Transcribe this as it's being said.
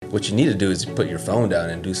what you need to do is put your phone down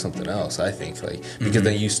and do something else, I think, like, because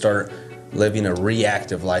then you start living a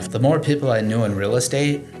reactive life. The more people I knew in real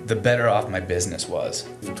estate, the better off my business was.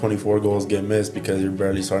 24 goals get missed because you're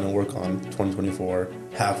barely starting to work on 2024,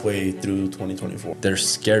 halfway through 2024. They're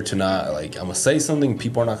scared to not, like, I'm gonna say something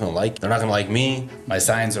people are not gonna like. They're not gonna like me. My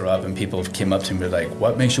signs are up and people came up to me like,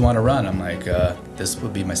 what makes you want to run? I'm like, this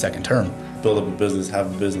would be my second term. Build up a business,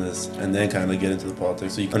 have a business, and then kind of get into the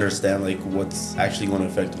politics so you understand like what's actually going to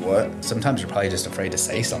affect what. Sometimes you're probably just afraid to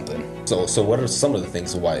say something. So what are some of the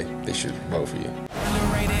things why they should vote for you?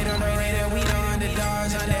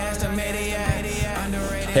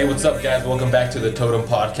 Hey, what's up, guys? Welcome back to the Totem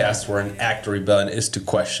Podcast, where an act of rebellion is to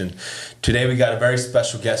question. Today we got a very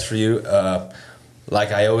special guest for you.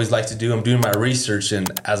 Like I always like to do, I'm doing my research, and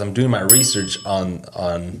as I'm doing my research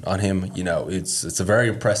on him, you know, it's a very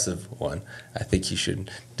impressive one. I think he should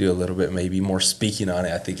do a little bit, maybe more speaking on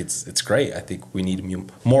it. I think it's great. I think we need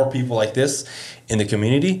more people like this in the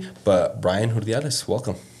community. But Brian Urdiales,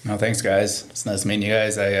 welcome. No, thanks, guys. It's nice meeting you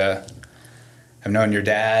guys. I've known your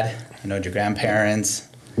dad. I've known your grandparents.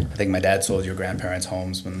 I think my dad sold your grandparents'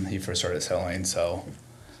 homes when he first started selling. So,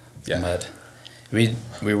 yeah. But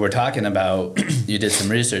we were talking about, you did some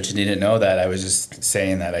research and you didn't know that. I was just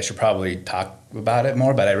saying that I should probably talk about it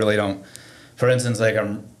more, but I really don't. For instance, like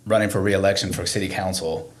I'm running for re-election for city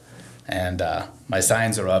council, and my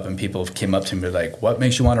signs are up and people came up to me like, what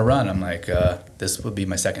makes you want to run? I'm like, this would be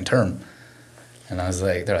my second term. And I was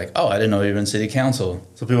like, they're like, oh, I didn't know you were in city council.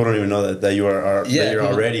 So people don't even know that you are that you're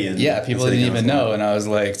already in. Yeah, people city didn't even council. know. And I was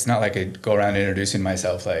like, it's not like I go around introducing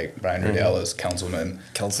myself like Brian Urdiales, councilman.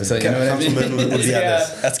 Councilman. So, you know what I mean? Councilman Yeah,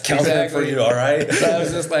 that's councilman for you, all right? So I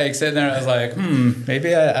was just like sitting there. I was like,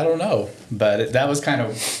 maybe I don't know. But that was kind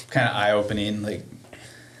of eye opening. Like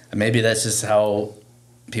maybe that's just how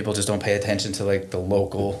people just don't pay attention to like the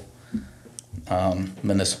local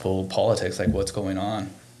municipal politics, like what's going on.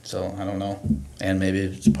 So I don't know, and maybe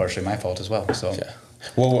it's partially my fault as well. So Yeah.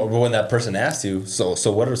 Well, when that person asked you, so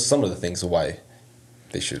what are some of the things why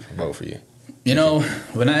they should vote for you? You know,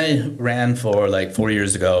 when I ran for like 4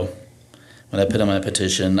 years ago, when I put in my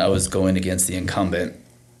petition, I was going against the incumbent,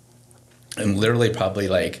 and literally probably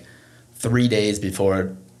like 3 days before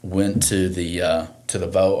it went to the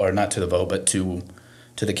vote, or not to the vote, but to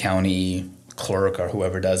the county clerk or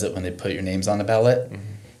whoever does it when they put your names on the ballot,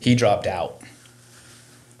 he dropped out.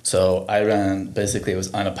 So I ran, basically it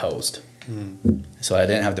was unopposed. So I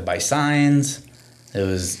didn't have to buy signs. It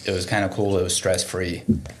was kind of cool. It was stress-free.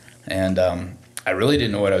 And I really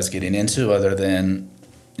didn't know what I was getting into, other than,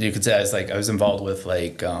 you could say I was involved with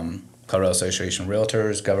like Colorado Association of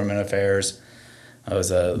Realtors, government affairs. I was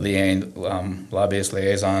a lobbyist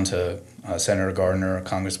liaison to Senator Gardner,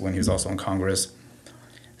 Congress, when he was also in Congress.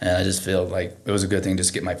 And I just feel like it was a good thing just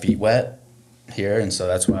to get my feet wet here. And so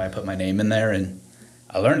that's why I put my name in there, and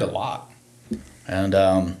I learned a lot. And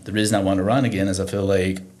the reason I want to run again is I feel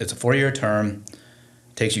like it's a 4-year term.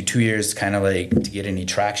 It takes you 2 years kind of like to get any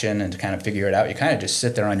traction and to kind of figure it out. You kind of just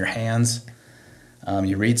sit there on your hands.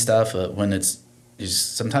 You read stuff when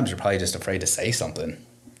sometimes you're probably just afraid to say something,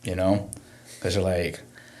 you know? Because you're like,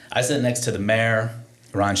 I sit next to the mayor,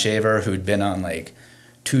 Ron Shaver, who'd been on like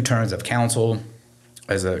 2 terms of council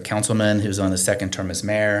as a councilman. He was on his second term as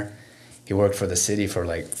mayor. He worked for the city for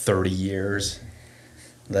like 30 years.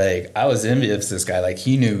 Like, I was envious of this guy. Like,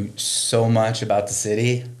 he knew so much about the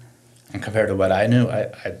city, and compared to what I knew,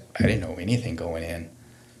 I didn't know anything going in.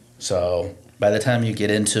 So by the time you get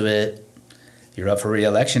into it, you're up for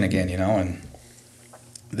re-election again, you know, and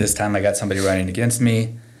this time I got somebody running against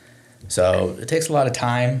me. So it takes a lot of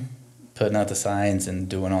time putting out the signs and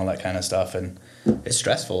doing all that kind of stuff, and it's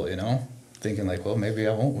stressful, you know, thinking like, well, maybe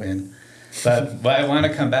I won't win. But why I want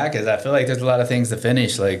to come back is I feel like there's a lot of things to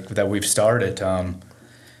finish, like, that we've started.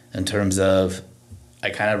 In terms of, I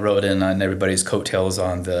kind of rode in on everybody's coattails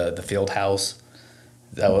on the field house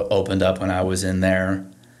that opened up when I was in there,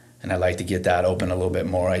 and I'd like to get that open a little bit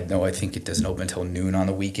more. I think it doesn't open until noon on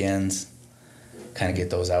the weekends, kind of get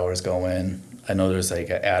those hours going. I know there's like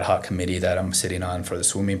an ad hoc committee that I'm sitting on for the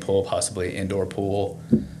swimming pool, possibly indoor pool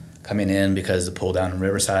coming in, because the pool down in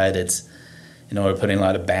Riverside, it's, you know, we're putting a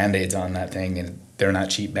lot of Band-Aids on that thing, and they're not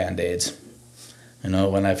cheap Band-Aids. You know,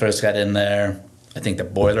 when I first got in there, I think the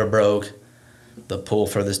boiler broke. The pool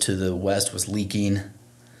furthest to the west was leaking.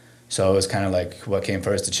 So it was kind of like, what came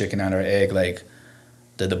first, the chicken or egg? Like,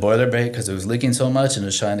 did the boiler break because it was leaking so much and it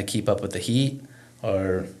was trying to keep up with the heat?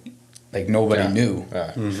 Or, like, nobody knew,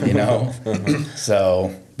 you know?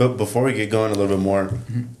 So. But before we get going a little bit more,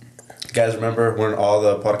 Guys, remember, we're on all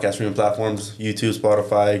the podcast streaming platforms: YouTube,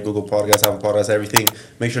 Spotify, Google Podcasts, Apple Podcasts, everything.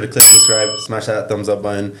 Make sure to click subscribe, smash that thumbs up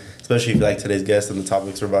button, especially if you like today's guest and the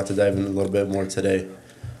topics we're about to dive in a little bit more today.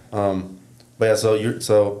 But yeah,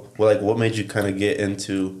 what made you kind of get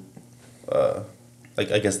into,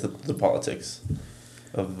 I guess the politics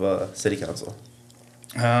of city council?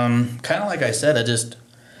 Kind of like I said,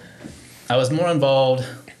 I was more involved.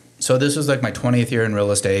 So this was like my 20th year in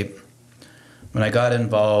real estate. When I got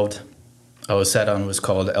involved, I was set on what's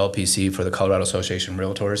called LPC for the Colorado Association of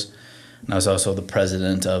Realtors. And I was also the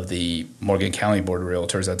president of the Morgan County Board of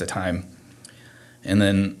Realtors at the time. And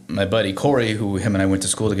then my buddy Corey, him and I went to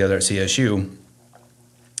school together at CSU,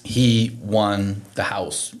 he won the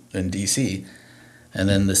House in D.C. And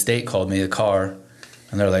then the state called me a car,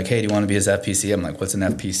 and they're like, hey, do you want to be his FPC? I'm like, what's an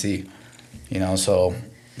FPC? So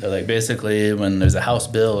they're like, basically, when there's a House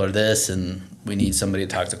bill or this and we need somebody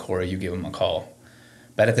to talk to Corey, you give him a call.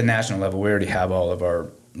 But at the national level, we already have all of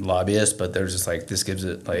our lobbyists, but they're just like, this gives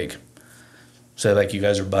it say like you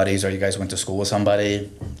guys are buddies or you guys went to school with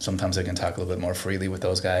somebody. Sometimes I can talk a little bit more freely with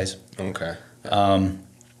those guys. Okay.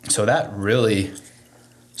 So that really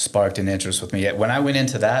sparked an interest with me. When I went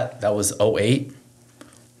into that was 2008.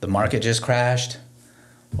 The market just crashed.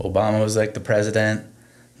 Obama was like the president.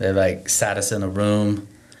 They like sat us in a room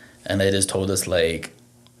and they just told us like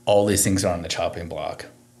all these things are on the chopping block.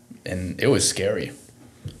 And it was scary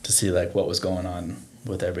to see like what was going on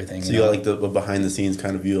with everything. So you got like the behind the scenes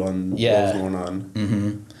kind of view on what was going on.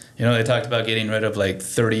 Mm-hmm. They talked about getting rid of like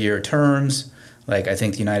 30-year terms. Like I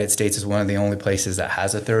think the United States is one of the only places that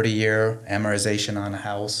has a 30-year amortization on a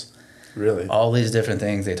house. Really? All these different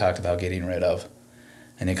things they talked about getting rid of.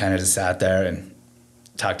 And he kind of just sat there and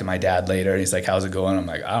talked to my dad later. And he's like, how's it going? I'm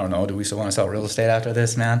like, I don't know. Do we still want to sell real estate after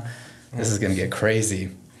this, man? This is going to get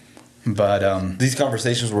crazy. But these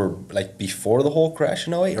conversations were like before the whole crash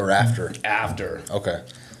in 2008 or after? After. Okay.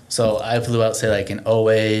 So I flew out, say like in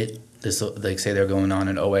 2008, like say they're going on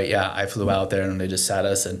in 2008. Yeah, I flew out there and they just sat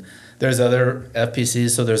us. And there's other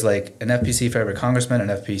FPCs. So there's like an FPC for every congressman, an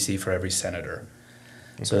FPC for every senator.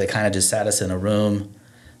 Okay. So they kind of just sat us in a room.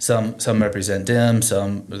 Some represent Dems,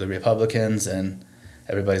 some the Republicans, and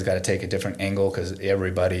everybody's got to take a different angle because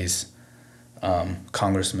everybody's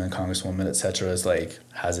congressman, congresswoman, et cetera,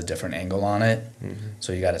 has a different angle on it. Mm-hmm.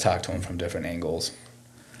 So you got to talk to them from different angles.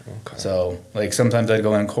 Okay. So like sometimes I'd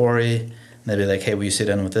go in Corey, and they'd be like, hey, will you sit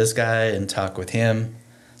in with this guy and talk with him?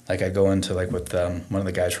 Like I'd go into like with one of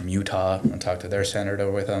the guys from Utah and talk to their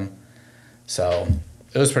senator with them. So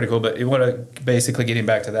it was pretty cool. But basically getting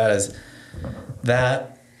back to that is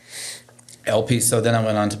that LP. So then I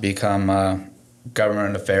went on to become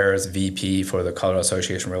Government Affairs VP for the Colorado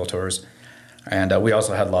Association of Realtors. And we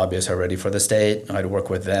also had lobbyists already for the state. I'd work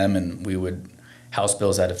with them, and we would House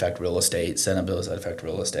bills that affect real estate, Senate bills that affect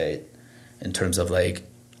real estate, in terms of like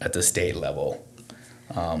at the state level.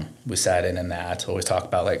 We sat in that. Always talk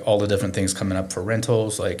about like all the different things coming up for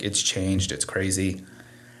rentals. Like it's changed, it's crazy.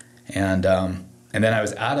 And then I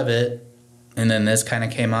was out of it, and then this kind of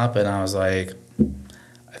came up, and I was like,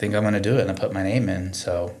 I think I'm going to do it, and I put my name in.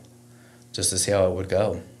 So just to see how it would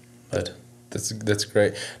go, but. That's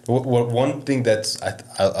great. One thing that's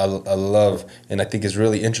I love and I think is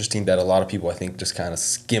really interesting that a lot of people I think just kind of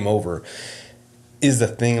skim over is the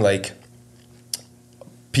thing like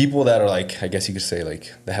people that are like I guess you could say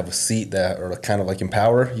like they have a seat that are kind of like in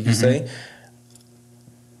power you could say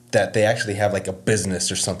that they actually have like a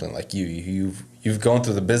business or something like you've gone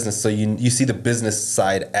through the business so you see the business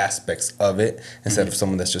side aspects of it instead of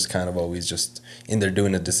someone that's just kind of always just in there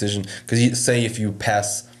doing a decision because you say if you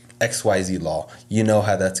pass XYZ law, you know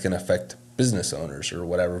how that's going to affect business owners or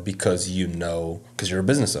whatever because you're a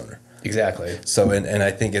business owner. Exactly. So, and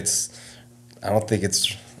I think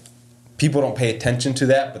people don't pay attention to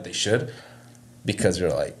that, but they should because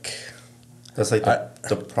you're like. That's like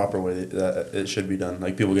the proper way that it should be done.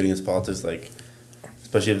 Like people getting into politics, like,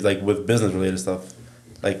 especially like with business related stuff,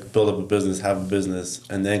 like build up a business, have a business,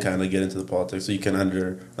 and then kind of get into the politics so you can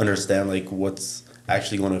understand like what's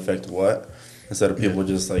actually going to affect what. Instead of people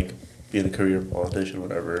just like being a career politician or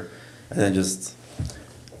whatever, and then just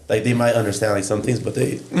like they might understand like some things, but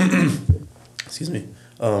they, excuse me,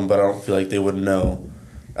 but I don't feel like they would know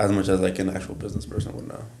as much as like an actual business person would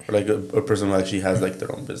know, or like a person who actually has like their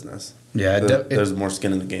own business. Yeah, there's more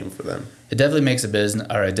skin in the game for them. It definitely makes a business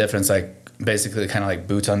or a difference. Like basically, kind of like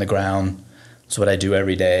boots on the ground. It's what I do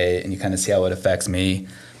every day, and you kind of see how it affects me.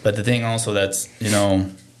 But the thing also that's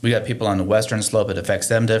we got people on the western slope. It affects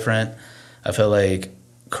them different. I feel like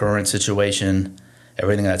current situation,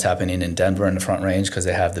 everything that's happening in Denver and the Front Range, because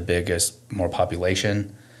they have the biggest, more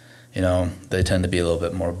population, they tend to be a little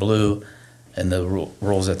bit more blue. and the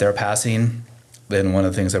rules that they're passing, then one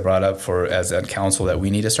of the things I brought up for as a council that we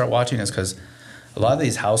need to start watching is because a lot of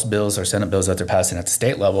these House bills or Senate bills that they're passing at the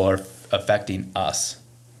state level are affecting us.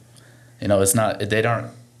 You know, it's not,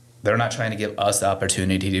 they're not trying to give us the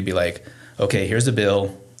opportunity to be like, okay, here's a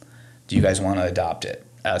bill. Do you guys want to adopt it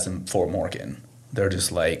as in Fort Morgan? They're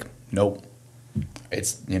just like, nope.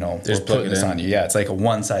 It's, you know, we're putting this on you. Yeah, it's like a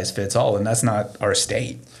one size fits all, and that's not our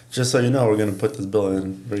state. Just so you know, we're going to put this bill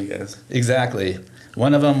in for you guys. Exactly.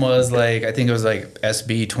 One of them was like, I think it was like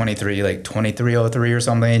SB 23, like 2303 or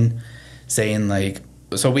something, saying like,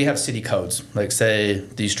 so we have city codes. Like, say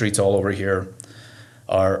these streets all over here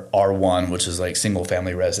are R1, which is like single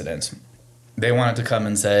family residence. They wanted to come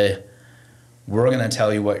and say, we're going to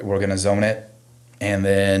tell you what we're going to zone it, and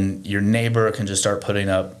then your neighbor can just start putting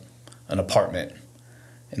up an apartment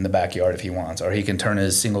in the backyard if he wants, or he can turn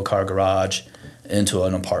his single car garage into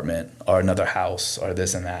an apartment or another house or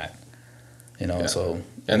this and that. You know, so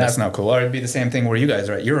and that's not cool. Or it'd be the same thing where you guys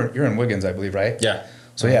are at. You're in Wiggins, I believe, right? Yeah.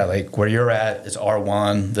 So yeah, like where you're at, it's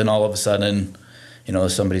R1. Then all of a sudden, you know,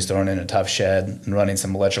 somebody's throwing in a tough shed and running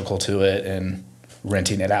some electrical to it and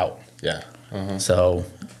renting it out. Yeah. Uh-huh. So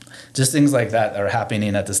just things like that are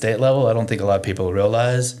happening at the state level. I don't think a lot of people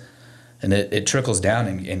realize. And it trickles down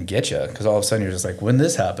and gets you, because all of a sudden you're just like, when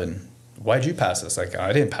this happened? Why'd you pass this? Like,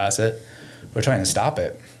 I didn't pass it. We're trying to stop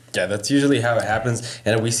it. Yeah, that's usually how it happens.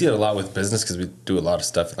 And we see it a lot with business because we do a lot of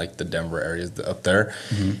stuff in like the Denver areas up there.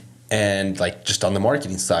 Mm-hmm. And like just on the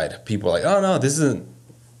marketing side, people are like, oh no,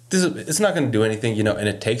 it's not going to do anything, you know, and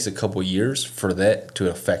it takes a couple years for that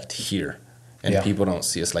to affect here. And people don't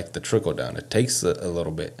see us like the trickle down. It takes a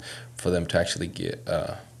little bit for them to actually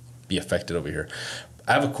be affected over here.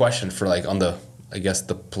 I have a question for like on the, I guess,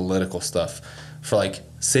 the political stuff. For like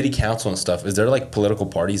city council and stuff, is there like political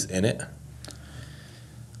parties in it?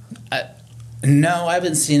 No, I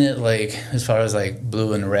haven't seen it like as far as like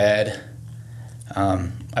blue and red.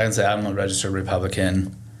 I can say I'm a registered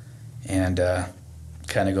Republican and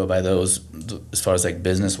kind of go by those as far as like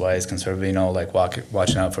business-wise, conservative, you know, like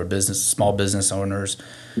watching out for small business owners,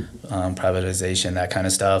 privatization, that kind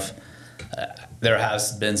of stuff. There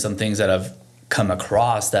has been some things that I've come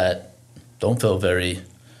across that don't feel very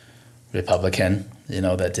Republican, you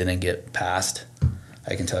know, that didn't get passed.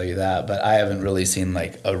 I can tell you that, but I haven't really seen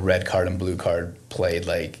like a red card and blue card played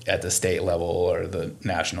like at the state level or the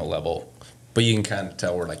national level. But you can kind of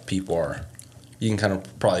tell where like people are. You can kind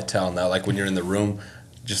of probably tell now, like when you're in the room,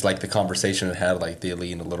 just like the conversation it had, like they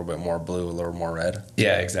lean a little bit more blue, a little more red.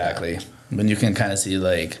 Yeah, exactly. When you can kind of see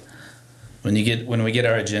like when we get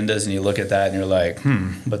our agendas and you look at that and you're like,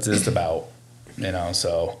 what's this about? You know,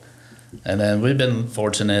 so, and then we've been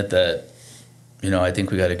fortunate that, you know, I think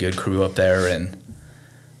we got a good crew up there, and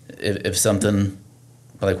if something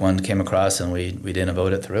like one came across and we didn't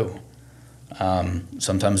vote it through.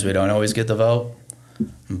 Sometimes we don't always get the vote,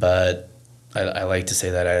 but I like to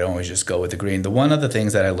say that I don't always just go with the green. The one of the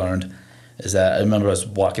things that I learned is that I remember I was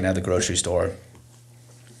walking out of the grocery store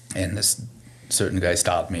and this certain guy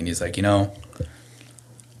stopped me and he's like, you know,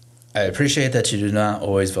 I appreciate that you do not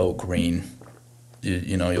always vote green.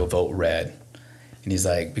 You know, you'll vote red. And he's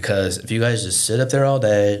like, because if you guys just sit up there all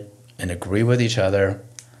day and agree with each other,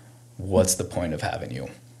 what's the point of having you?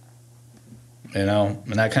 You know,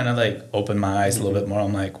 and that kind of like opened my eyes a little bit more.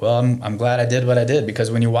 I'm like, well, I'm glad I did what I did, because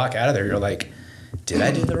when you walk out of there, you're like, did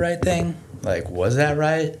I do the right thing? Like, was that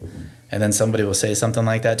right? And then somebody will say something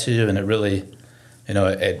like that to you, and it really, you know,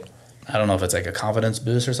 I don't know if it's like a confidence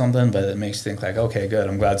boost or something, but it makes you think like, okay, good.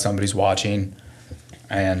 I'm glad somebody's watching,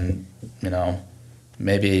 and you know,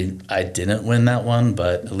 maybe I didn't win that one,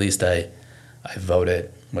 but at least I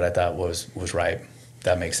voted what I thought was right.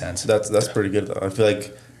 That makes sense. That's pretty good though. I feel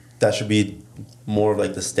like that should be more of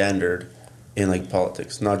like the standard in like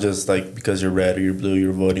politics, not just like because you're red or you're blue,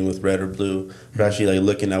 you're voting with red or blue, but actually like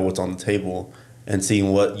looking at what's on the table and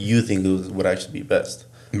seeing what you think would actually be best.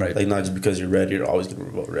 Right. Like not just because you're red, you're always gonna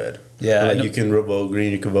vote red. Yeah. Like you can vote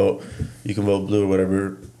green, you can vote blue or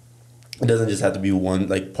whatever. It doesn't just have to be one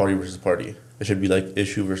like party versus party. It should be like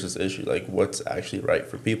issue versus issue, like what's actually right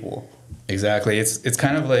for people. Exactly. It's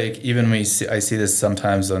kind of like even I see this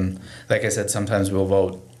sometimes on, like I said, sometimes we'll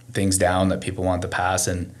vote things down that people want to pass,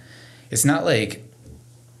 and it's not like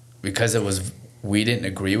because we didn't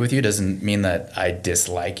agree with you doesn't mean that I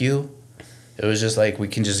dislike you. It was just like we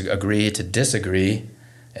can just agree to disagree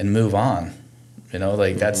and move on. You know,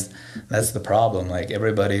 like that's the problem. Like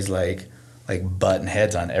everybody's like butting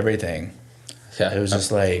heads on everything. Yeah. It was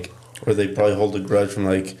just like, Or they probably hold a grudge from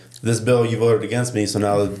like, this bill you voted against me, so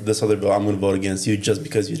now this other bill I'm going to vote against you just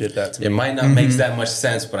because you did that to me. It might not make that much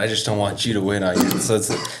sense, but I just don't want you to win on it. So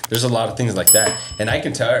there's a lot of things like that. And I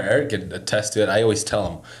can tell, Eric can attest to it. I always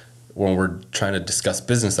tell him when we're trying to discuss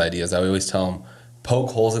business ideas, I always tell him,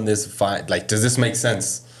 poke holes in this, like, does this make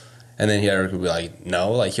sense? And then Eric would be like,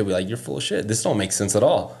 no. Like, he'll be like, you're full of shit. This don't make sense at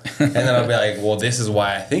all. And then I'll be like, well, this is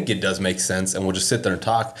why I think it does make sense. And we'll just sit there and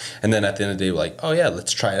talk. And then at the end of the day, we're like, oh, yeah,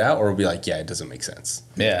 let's try it out. Or we'll be like, yeah, it doesn't make sense.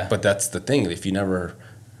 Yeah. But that's the thing. If you never...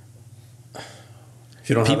 If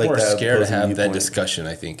you don't people have, like, are that scared to have that viewpoint. discussion,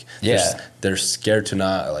 I think. Yeah. They're scared to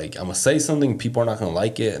not, like, I'm going to say something, people are not going to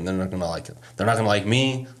like it, and they're not going to like it. They're not going to like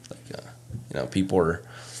me. Like, people are...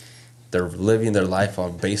 They're living their life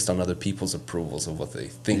based on other people's approvals of what they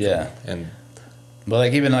think. Yeah. And... But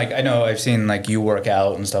like even like I know I've seen like you work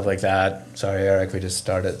out and stuff like that. Sorry, Eric, we just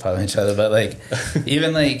started following each other. But like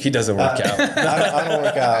even like he doesn't work out. I don't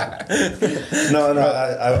work out.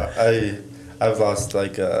 I've lost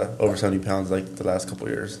like over 70 pounds like the last couple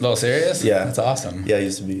of years. A little serious? Yeah, that's awesome. Yeah, I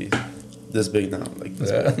used to be this big now, like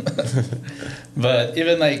this big. But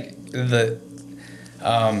even like the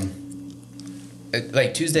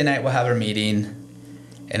like Tuesday night we'll have our meeting,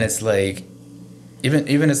 and it's like even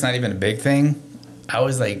it's not even a big thing. I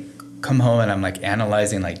always like come home and I'm like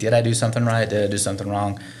analyzing like, did I do something right? Did I do something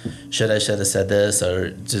wrong? Should have said this?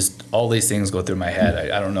 Or just all these things go through my head.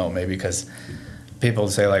 I don't know, maybe because people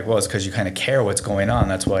say like, well, it's because you kind of care what's going on.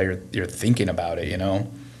 That's why you're thinking about it, you know?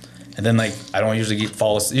 And then like I don't usually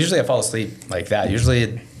usually I fall asleep like that.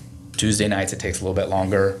 Usually Tuesday nights it takes a little bit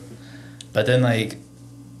longer. But then like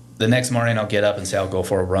the next morning I'll get up and say I'll go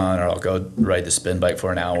for a run or I'll go ride the spin bike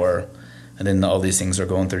for an hour. And then all these things are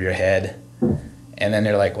going through your head. And then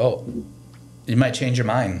they're like, well, you might change your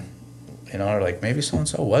mind, you know, or like maybe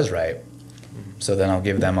so-and-so was right. So then I'll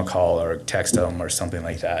give them a call or text them or something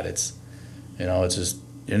like that. It's, you know, it's just,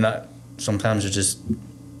 sometimes it's just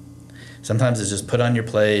put on your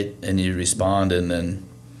plate and you respond. And then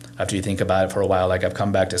after you think about it for a while, like I've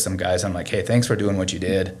come back to some guys, I'm like, hey, thanks for doing what you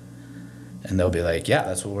did. And they'll be like, yeah,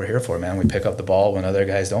 that's what we're here for, man. We pick up the ball when other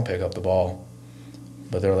guys don't pick up the ball.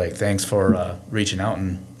 But they're like, thanks for reaching out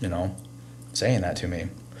and, you know, saying that to me.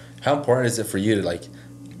 How important is it for you to like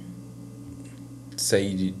say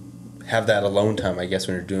you have that alone time, I guess,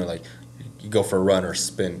 when you're doing like you go for a run or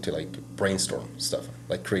spin to like brainstorm stuff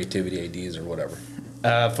like creativity ideas or whatever?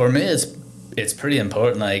 For me it's pretty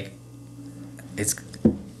important. Like the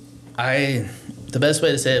best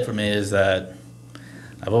way to say it for me is that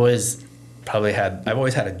I've always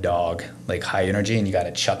had a dog, like high energy, and you got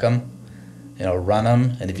to chuck them. You know, run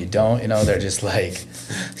them, and if you don't, you know, they're just like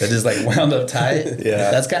wound up tight.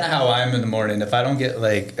 Yeah, that's kind of how I'm in the morning. If I don't get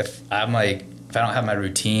if I don't have my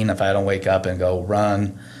routine, if I don't wake up and go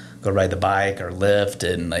run, go ride the bike or lift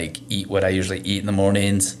and like eat what I usually eat in the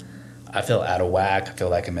mornings, I feel out of whack. I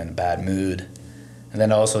feel like I'm in a bad mood, and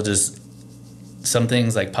then also just some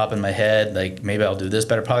things like pop in my head. Like maybe I'll do this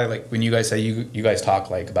better. Probably like when you guys say you guys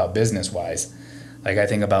talk like about business wise, like I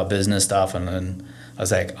think about business stuff and then. I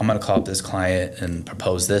was like, I'm going to call up this client and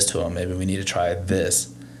propose this to him. Maybe we need to try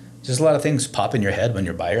this. Just a lot of things pop in your head when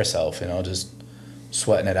you're by yourself, you know, just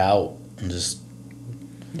sweating it out and just...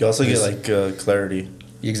 You also get, like, clarity.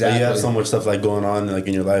 Exactly. Like, you have so much stuff, like, going on, like,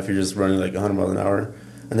 in your life. You're just running, like, 100 miles an hour.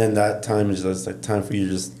 And then that time is just, like, time for you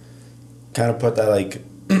to just kind of put that, like,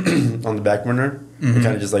 on the back burner and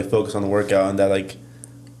kind of just, like, focus on the workout. And that, like,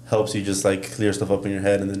 helps you just, like, clear stuff up in your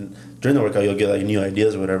head. And then during the workout, you'll get, like, new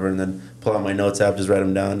ideas or whatever, and then pull out my notes app, just write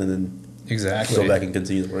them down, and then go back and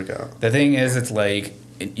continue the workout. The thing is, it's like,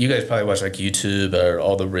 you guys probably watch, like, YouTube or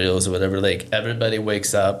all the reels or whatever. Like, everybody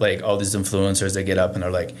wakes up, like, all these influencers, they get up and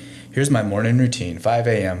they're like, here's my morning routine, 5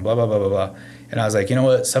 a.m., blah, blah, blah, blah, blah. And I was like, you know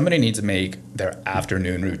what? Somebody needs to make their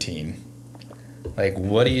afternoon routine. Like,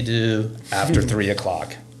 what do you do after 3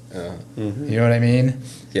 o'clock? You know what I mean?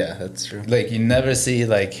 Yeah, that's true. Like, you never see,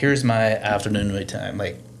 like, here's my afternoon routine.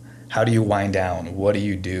 Like, how do you wind down? What do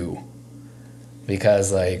you do?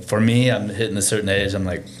 Because, like, for me, I'm hitting a certain age. I'm,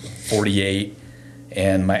 like, 48.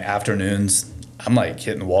 And my afternoons, I'm, like,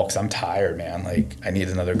 hitting the wall because I'm tired, man. Like, I need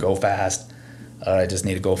another go fast. I just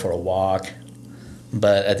need to go for a walk.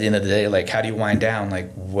 But at the end of the day, like, how do you wind down?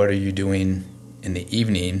 Like, what are you doing in the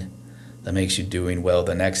evening that makes you doing well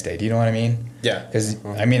the next day? Do you know what I mean? Yeah. Because,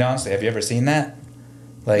 I mean, honestly, have you ever seen that?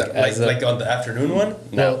 Like on the afternoon one?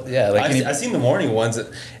 No. Well, yeah. Like I've seen the morning ones,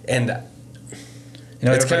 and you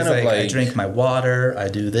know, it's kind of like I drink my water, I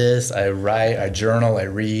do this, I write, I journal, I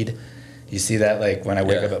read. You see that like when I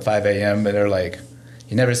wake up at 5 a.m. and they're like,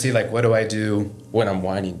 you never see like, what do I do when I'm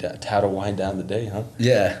winding down? How to wind down the day, huh?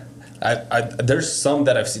 Yeah. There's some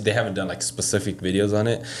that I've seen. They haven't done like specific videos on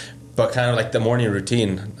it, But kind of like the morning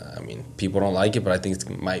routine, I mean, people don't like it, but I think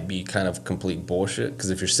it might be kind of complete bullshit. Because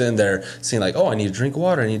if you're sitting there seeing like, oh, I need to drink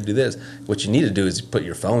water, I need to do this, what you need to do is put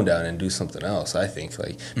your phone down and do something else, I think.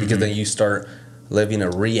 Like, because then you start living a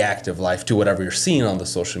reactive life to whatever you're seeing on the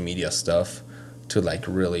social media stuff to like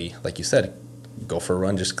really, like you said, go for a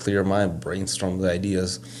run, just clear your mind, brainstorm the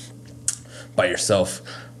ideas by yourself.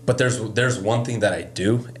 But there's one thing that I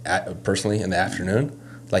do personally in the afternoon,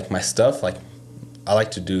 like my stuff, like I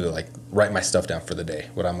like to do like write my stuff down for the day,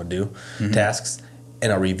 what I'm gonna do, tasks,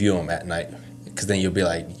 and I'll review them at night. Because then you'll be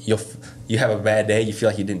like, you have a bad day, you feel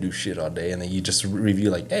like you didn't do shit all day, and then you just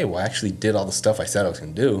review like, hey, well, I actually did all the stuff I said I was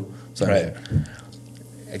gonna do. So I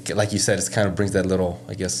mean, like you said, it kind of brings that little,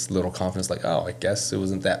 I guess, little confidence. Like, oh, I guess it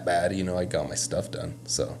wasn't that bad. You know, I got my stuff done.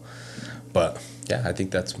 So, but yeah, I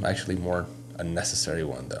think that's actually more a necessary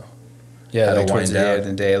one though. Yeah, like towards the end of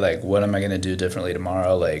the day, like, what am I going to do differently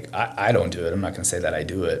tomorrow? Like, I don't do it. I'm not going to say that I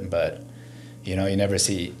do it, but, you know, you never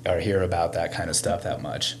see or hear about that kind of stuff that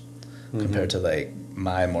much compared to, like,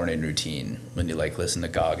 my morning routine when you, like, listen to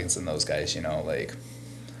Goggins and those guys, you know, like,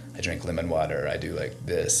 I drink lemon water, I do, like,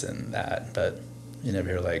 this and that, but you never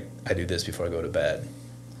hear, like, I do this before I go to bed.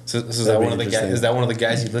 So is that one of the guys? Is that one of the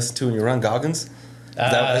guys you listen to when you run Goggins?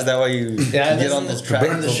 Is that why you get on those tracks?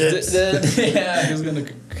 Burn the ships. Yeah, who's gonna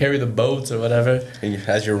carry the boats or whatever. And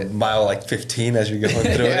as you're mile like 15 as you're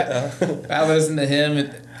going through it. I listen to him.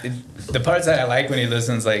 The parts that I like when he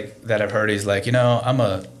listens, like that I've heard, he's like, you know,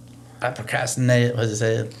 I procrastinate. What does he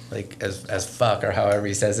say? Like as fuck or however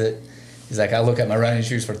he says it. He's like, I look at my running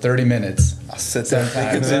shoes for 30 minutes. I'll sit there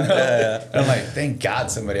sometimes. You know? And I'm like, thank God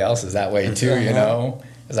somebody else is that way too. You know,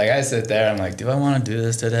 it's like I sit there. I'm like, do I want to do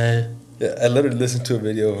this today? Yeah, I literally listened to a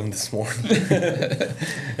video of him this morning.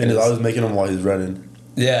 And he's always making them while he's running.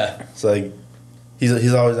 Yeah. It's like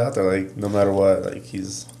he's always out there, like no matter what, like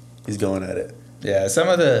he's going at it. Yeah, some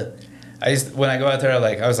of the when I go out there,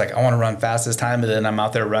 like I was like, I want to run fast this time, but then I'm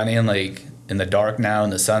out there running like in the dark now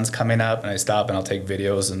and the sun's coming up, and I stop and I'll take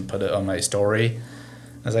videos and put it on my story.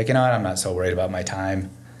 I was like, you know what, I'm not so worried about my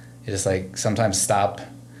time. You just like sometimes stop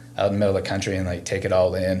out in the middle of the country and like take it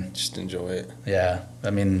all in. Just enjoy it. Yeah, I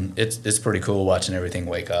mean it's pretty cool watching everything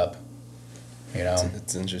wake up. You know,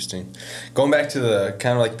 it's interesting. Going back to the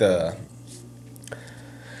kind of like the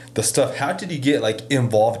stuff. How did you get like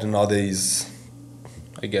involved in all these,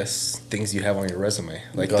 I guess, things you have on your resume,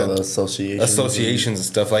 like the associations and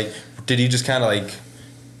stuff? Like, did you just kind of like,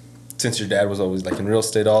 since your dad was always like in real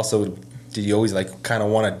estate, also, did you always like kind of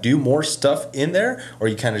want to do more stuff in there, or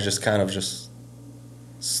you kind of just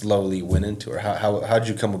slowly went into, or how did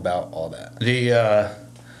you come about all that?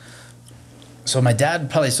 So my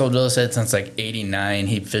dad probably sold real estate since like '89.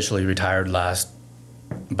 He officially retired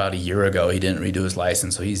about a year ago. He didn't redo his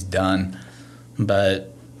license, so he's done.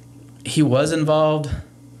 But he was involved,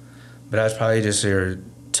 but I was probably just your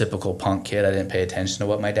typical punk kid. I didn't pay attention to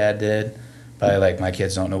what my dad did. Probably like my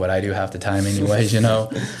kids don't know what I do half the time anyways, you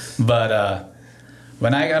know. But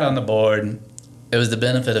when I got on the board, it was the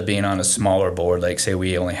benefit of being on a smaller board. Like say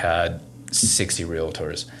we only had 60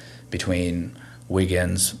 realtors between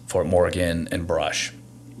Wiggins, Fort Morgan, and Brush.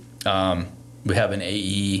 We have an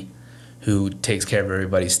AE who takes care of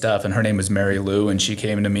everybody's stuff, and her name is Mary Lou, and she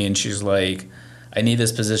came to me and she's like, I need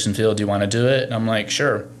this position filled, do you want to do it? And I'm like,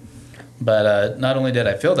 sure. But not only did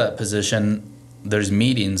I fill that position, there's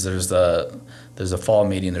meetings, there's a fall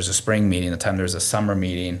meeting, there's a spring meeting, the time there's a summer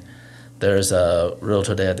meeting, there's a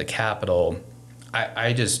realtor day at the Capitol.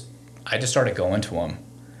 I just started going to them.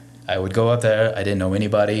 I would go up there, I didn't know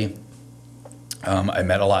anybody. I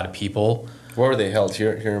met a lot of people. Where were they held?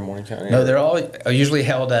 Here in Morning County? No, they're all usually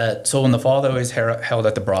held so in the fall, they're always held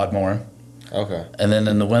at the Broadmoor. Okay. And then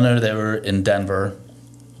in the winter, they were in Denver,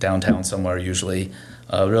 downtown somewhere usually.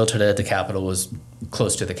 Realtor Day at the Capitol was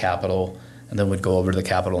close to the Capitol, and then we'd go over to the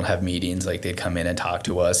Capitol and have meetings. Like they'd come in and talk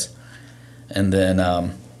to us. And then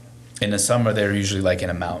in the summer, they were usually like in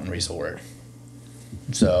a mountain resort.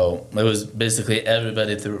 So it was basically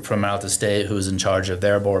everybody from out the state who was in charge of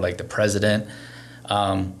their board, like the president.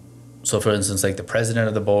 So for instance, like the president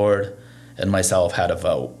of the board and myself had a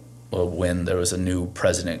vote when there was a new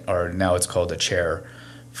president, or now it's called the chair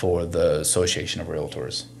for the Association of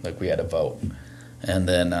Realtors. Like we had a vote. And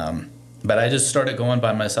then, but I just started going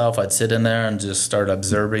by myself. I'd sit in there and just start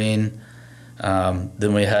observing.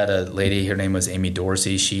 Then we had a lady, her name was Amy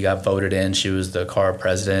Dorsey. She got voted in. She was the CAR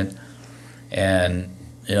president. And,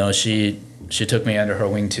 you know, she took me under her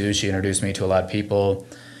wing too. She introduced me to a lot of people.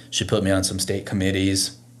 She put me on some state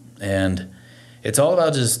committees. And it's all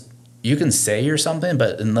about just, you can say you're something,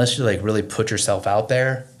 but unless you like really put yourself out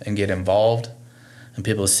there and get involved and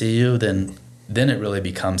people see you, then it really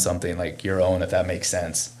becomes something like your own, if that makes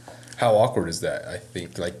sense. how awkward is that? I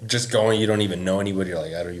think like just going, you don't even know anybody. You're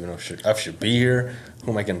like, I don't even know if I should be here.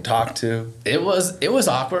 Who am I going to talk to? It was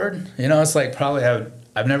awkward. You know, it's like probably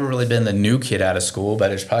I've never really been the new kid out of school,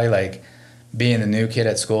 but it's probably like being the new kid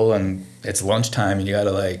at school and it's lunchtime and you got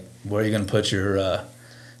to like, where are you going to put your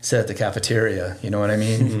sit at the cafeteria? You know what I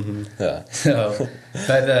mean? Mm-hmm. Yeah. So,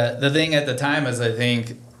 but the thing at the time is I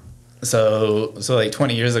think, so like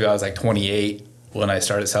 20 years ago, I was like 28 when I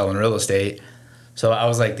started selling real estate. So I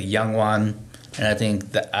was like the young one. And I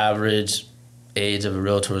think the average age of a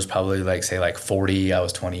realtor was probably like, say like 40. I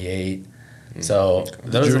was 28. So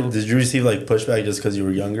did you receive like pushback just because you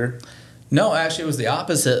were younger? No, actually, it was the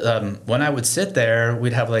opposite. When I would sit there,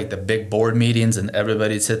 we'd have like the big board meetings, and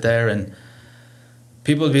everybody'd sit there, and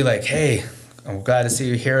people would be like, "Hey, I'm glad to see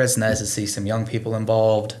you here. It's nice to see some young people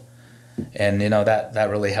involved," and you know that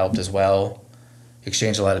really helped as well.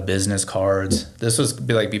 Exchanged a lot of business cards. This was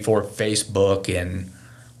like before Facebook and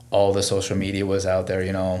all the social media was out there.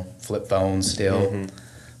 You know, flip phones still,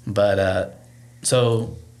 but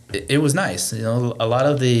so it was nice. You know, a lot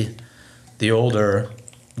of the older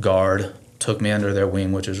guard took me under their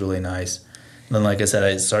wing, which was really nice. And then, like I said,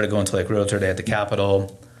 I started going to like Realtor Day at the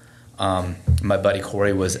Capitol. My buddy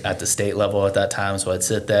Corey was at the state level at that time, so I'd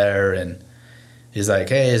sit there and he's like,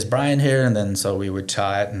 "Hey, is Brian here?" And then so we would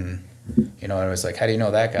chat, and you know, I was like, "How do you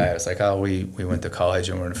know that guy?" I was like, "Oh, we went to college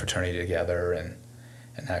and we're in a fraternity together,"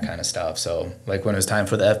 and that kind of stuff. So like when it was time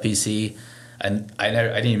for the FPC, and I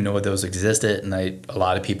didn't even know what those existed, and a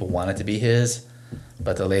lot of people wanted to be his.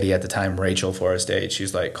 But the lady at the time, Rachel Forest State,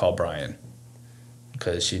 she's like, "Call Brian,"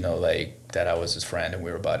 because she know like that I was his friend and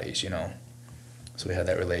we were buddies, you know. So we had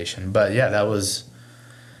that relation. But yeah, that was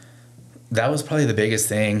probably the biggest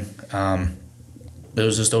thing. It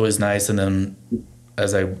was just always nice. And then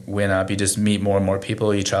as I went up, you just meet more and more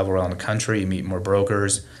people. You travel around the country, you meet more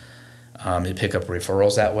brokers. You pick up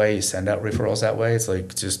referrals that way. You send out referrals that way. It's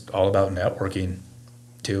like just all about networking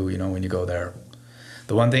too, you know, when you go there.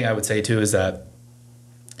 The one thing I would say too is that,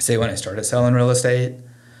 say when I started selling real estate,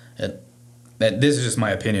 and this is just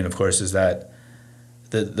my opinion, of course, is that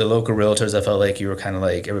the local realtors, I felt like you were kind of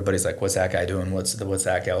like, everybody's like, "What's that guy doing? What's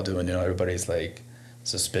that gal doing?" You know, everybody's like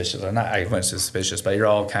suspicious, or not, I wasn't suspicious, but you're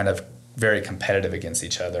all kind of very competitive against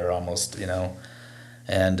each other almost, you know.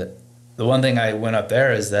 And the one thing I went up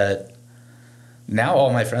there is that now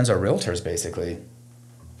all my friends are realtors basically.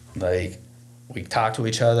 Like we talk to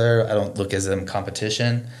each other. I don't look at them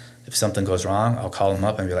competition. If something goes wrong, I'll call them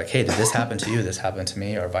up and be like, "Hey, did this happen to you? This happened to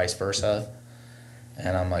me," or vice versa.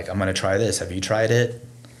 And I'm like, "I'm going to try this. Have you tried it?"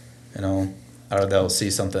 You know, or they'll see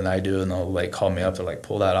something I do and they'll like call me up. They're like,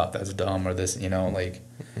 "Pull that off. That's dumb," or this, you know, like,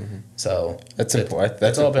 so That's important.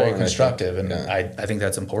 That's all very constructive. And I think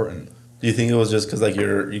that's important. Do you think it was just because like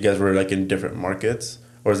you guys were like in different markets,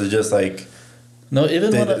 or is it just like no,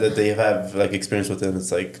 even that they have like experience with it? And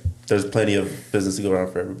it's like there's plenty of business to go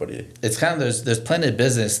around for everybody. It's kind of there's plenty of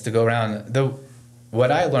business to go around.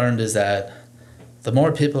 What I learned is that the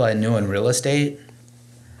more people I knew in real estate,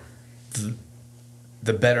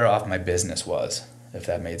 the better off my business was, if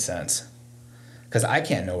that made sense. Because I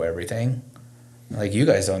can't know everything. Like you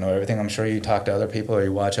guys don't know everything. I'm sure you talk to other people or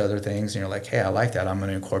you watch other things and you're like, "Hey, I like that. I'm going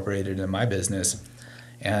to incorporate it in my business."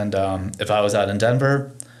 And if I was out in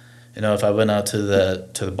Denver, you know, if I went out to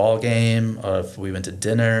the ball game or if we went to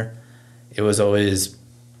dinner, it was always,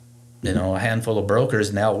 you know, a handful of brokers,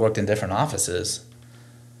 and they all worked in different offices.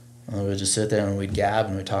 And we would just sit there and we'd gab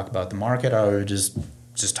and we'd talk about the market, or we would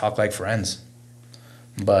just talk like friends.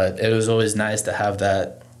 But it was always nice to have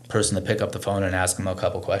that person to pick up the phone and ask them a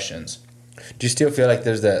couple questions. Do you still feel like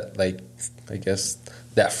there's that, like, I guess,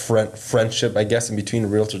 that friendship, I guess, in between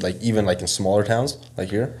realtors, like even like in smaller towns, like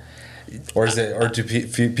here? Or is it, or do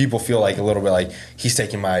people feel like a little bit like he's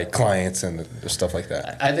taking my clients and stuff like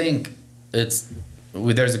that? I think there's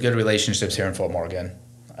a good relationships here in Fort Morgan.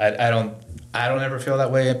 I don't ever feel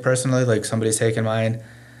that way personally, like somebody's taking mine.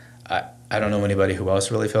 I don't know anybody who else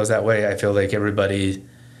really feels that way. I feel like everybody,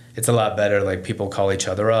 it's a lot better. Like people call each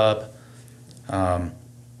other up.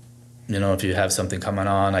 You know, if you have something coming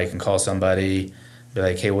on, I can call somebody, be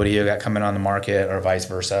like, "Hey, what do you got coming on the market?" Or vice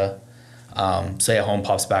versa. Say a home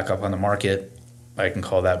pops back up on the market, I can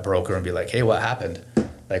call that broker and be like, "Hey, what happened?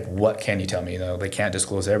 Like, what can you tell me?" You know, they can't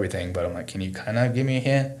disclose everything, but I'm like, "Can you kind of give me a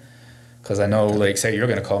hint?" Because I know, like, say you're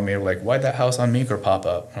going to call me, like, "Why'd that house on Meeker pop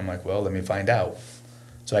up?" I'm like, "Well, let me find out."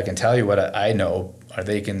 So I can tell you what I know, or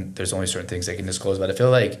there's only certain things they can disclose, but I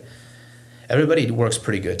feel like everybody works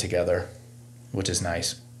pretty good together, which is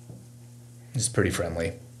nice. It's pretty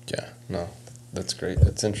friendly. Yeah, no, that's great.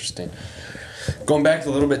 That's interesting. Going back a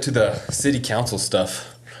little bit to the city council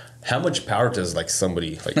stuff, how much power does like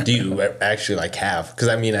somebody like do you actually like have? Because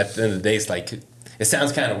I mean, at the end of the day, it's like it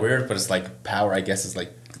sounds kind of weird, but it's like power. I guess is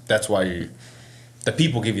like that's why the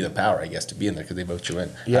people give you the power, I guess, to be in there because they vote you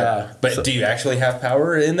in. Yeah. But so, do you actually have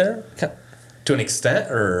power in there to an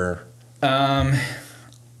extent, or?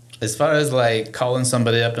 As far as like calling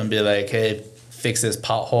somebody up and be like, hey, fix this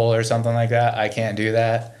pothole or something like that, I can't do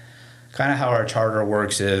that. Kind of how our charter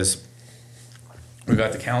works is we've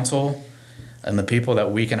got the council, and the people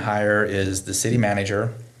that we can hire is the city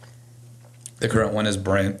manager. The current one is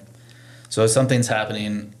Brent. So if something's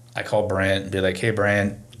happening, I call Brent and be like, hey,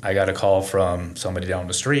 Brent, I got a call from somebody down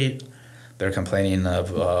the street. They're complaining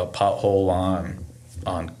of a pothole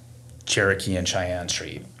on Cherokee and Cheyenne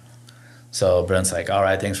Street. So Brent's like, all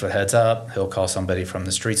right, thanks for the heads up. He'll call somebody from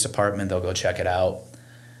the streets department. They'll go check it out.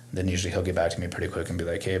 Then usually he'll get back to me pretty quick and be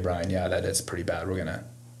like, hey, Brian, yeah, that is pretty bad. We're going to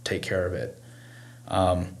take care of it.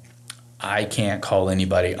 I can't call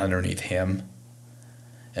anybody underneath him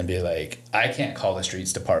and be like, I can't call the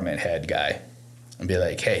streets department head guy and be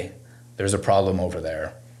like, hey, there's a problem over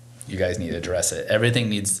there. You guys need to address it.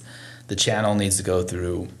 The channel needs to go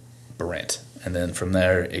through Brent. And then from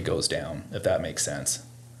there, it goes down, if that makes sense.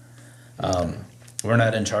 We're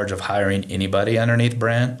not in charge of hiring anybody underneath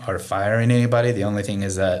Brent or firing anybody. The only thing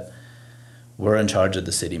is that we're in charge of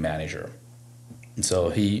the city manager. And so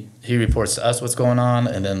he reports to us what's going on,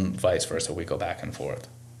 and then vice versa. We go back and forth.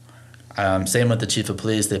 Same with the chief of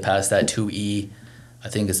police. They passed that 2E. I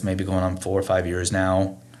think it's maybe going on 4 or 5 years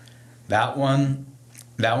now. That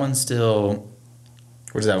one's still...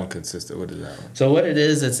 What does that one consist of? What is that one? So what it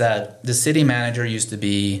is, it's that the city manager used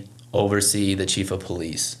to oversee the chief of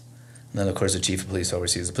police. And then, of course, the chief of police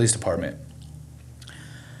oversees the police department.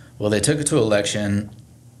 Well, they took it to election,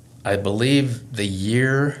 I believe the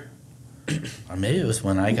year, or maybe it was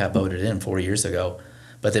when I got voted in 4 years ago,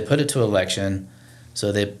 but they put it to election,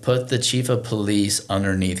 so they put the chief of police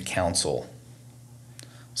underneath council.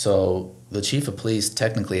 So the chief of police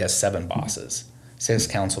technically has 7 bosses, 6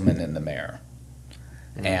 councilmen and the mayor.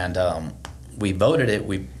 And we voted it,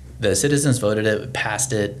 the citizens voted it, we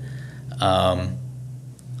passed it,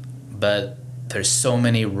 but there's so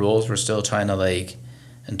many rules we're still trying to like,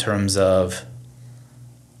 in terms of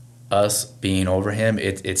us being over him,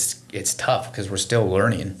 it's tough because we're still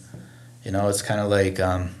learning. You know, it's kind of like,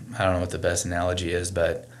 I don't know what the best analogy is,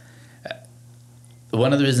 but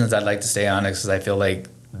one of the reasons I'd like to stay on it is because I feel like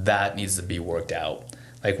that needs to be worked out.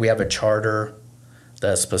 Like we have a charter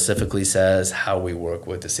that specifically says how we work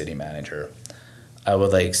with the city manager. I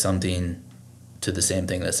would like something to the same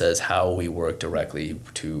thing that says how we work directly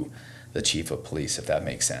to the chief of police, if that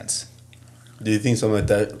makes sense. Do you think something like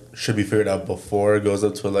that should be figured out before it goes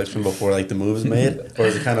up to election, before like the move is made? Or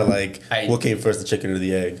is it kind of like, what came first, the chicken or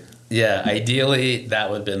the egg? Yeah, ideally that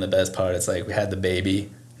would have been the best part. It's like we had the baby,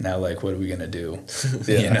 now like what are we gonna do?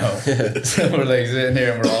 You know? So we're like sitting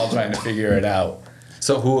here and we're all trying to figure it out.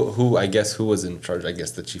 So who was in charge, I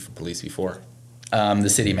guess the chief of police before? The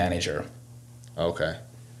city manager. Okay.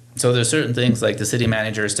 So there's certain things like the city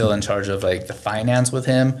manager is still in charge of like the finance with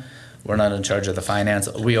him. We're not in charge of the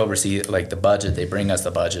finance. We oversee like the budget. They bring us the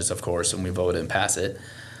budgets, of course, and we vote and pass it.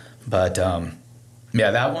 But yeah,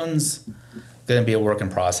 that one's going to be a work in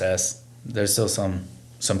process. There's still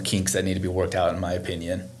some kinks that need to be worked out, in my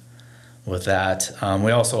opinion, with that.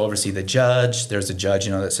 We also oversee the judge. There's a judge,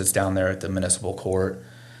 that sits down there at the municipal court,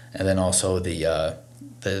 and then also the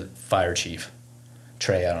fire chief,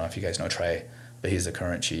 Trey. I don't know if you guys know Trey, but he's the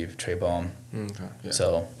current chief, Trey Baum. Okay. Yeah.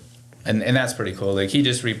 So. And that's pretty cool. Like he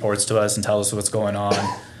just reports to us and tells us what's going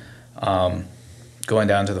on. Going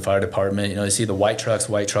down to the fire department, you see the white trucks.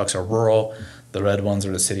 White trucks are rural. The red ones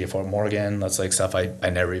are the city of Fort Morgan. That's like stuff I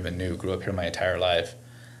never even knew. Grew up here my entire life.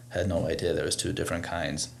 Had no idea there was 2 different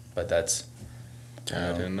kinds. But that's.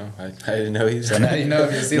 I didn't know. I didn't know either. So now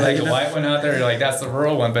if you see like a white one out there, you're like, that's the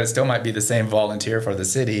rural one, but it still might be the same volunteer for the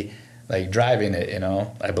city, like driving it.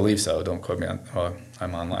 I believe so. Don't quote me on. Well,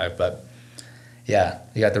 I'm on live, but. Yeah,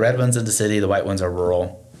 you got the red ones in the city, the white ones are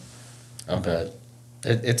rural. Okay.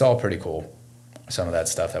 But it's all pretty cool, some of that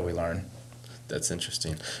stuff that we learn. That's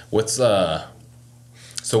interesting. What's so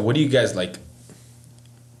what do you guys like,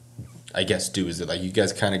 I guess, do? Is it like you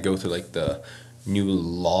guys kind of go through like the new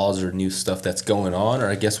laws or new stuff that's going on, or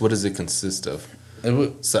I guess what does it consist of?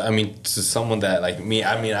 So I mean, to someone that like me,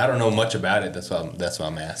 I don't know much about it. That's why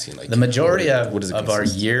I'm asking. Like the majority what does it of our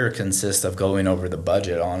year consists of going over the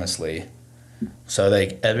budget, honestly. So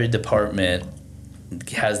like every department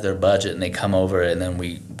has their budget and they come over and then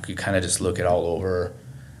we kind of just look it all over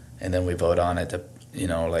and then we vote on it.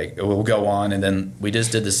 Like we'll go on and then we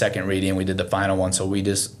just did the second reading. We did the final one. So we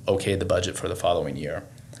just okayed the budget for the following year.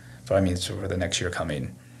 For the next year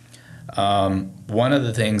coming. One of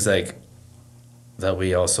the things like that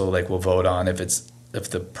we also like will vote on, if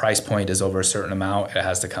the price point is over a certain amount, it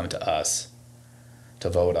has to come to us to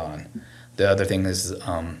vote on. The other thing is,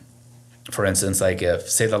 for instance, like if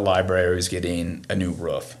say the library is getting a new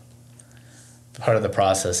roof, part of the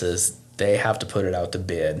process is they have to put it out to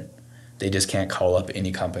bid. They just can't call up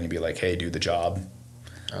any company and be like, hey, do the job.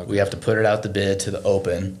 Okay. We have to put it out to bid to the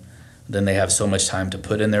open. Then they have so much time to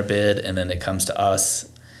put in their bid, and then it comes to us,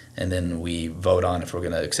 and then we vote on if we're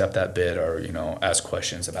going to accept that bid or, ask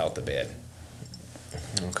questions about the bid.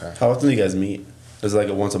 Okay. How often do you guys meet? Is it like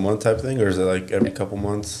a once a month type thing, or is it like every couple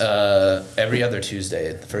months? Every other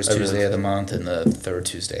Tuesday. The first Tuesday of the month and the third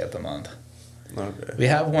Tuesday of the month. Okay. We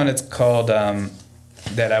have one, it's called,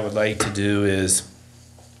 that I would like to do is,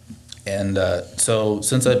 and so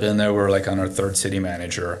since I've been there, we're like on our third city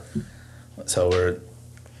manager. So we're,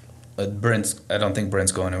 I don't think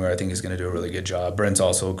Brent's going anywhere. I think he's going to do a really good job. Brent's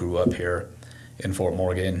also grew up here in Fort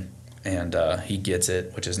Morgan, and he gets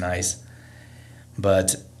it, which is nice.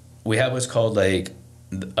 But we have what's called like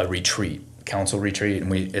a retreat, council retreat,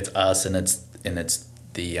 and it's us, and it's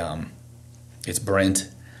Brent,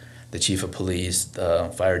 the chief of police,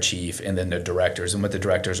 the fire chief, and then the directors. And what the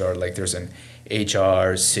directors are, like there's an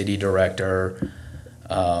HR, city director,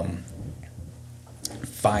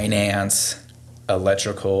 finance,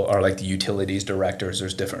 electrical, or like the utilities directors.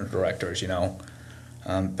 There's different directors,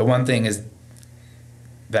 The one thing is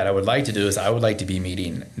that I would like to do is I would like to be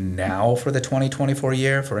meeting now for the 2024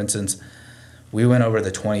 year. For instance, we went over the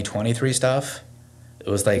 2023 stuff. It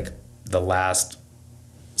was like the last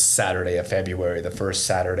Saturday of February, the first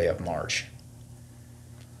Saturday of March.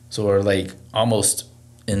 So we're like almost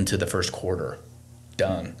into the first quarter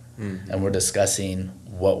done. Mm-hmm. And we're discussing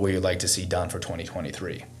what we would like to see done for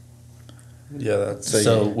 2023. Yeah, that's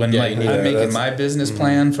so when I'm making my business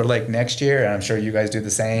plan for like next year, and I'm sure you guys do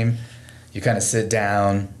the same, you kind of sit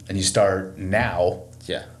down and you start now.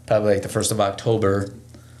 Yeah. Probably like the 1st of October,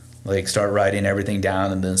 like start writing everything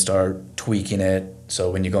down and then start tweaking it. So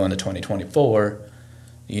when you go into 2024,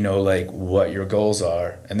 like what your goals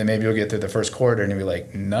are. And then maybe you'll get through the first quarter and you'll be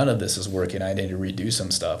like, none of this is working. I need to redo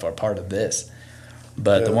some stuff or part of this.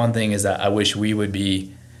 But the one thing is that I wish we would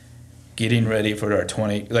be getting ready for our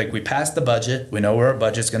we passed the budget. We know where our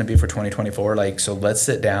budget's going to be for 2024. So let's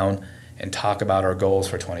sit down and talk about our goals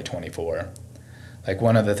for 2024. Like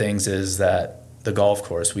one of the things is that the golf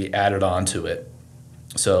course, we added on to it.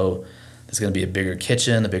 So there's going to be a bigger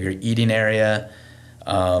kitchen, a bigger eating area.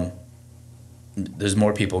 There's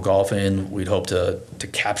more people golfing. We'd hope to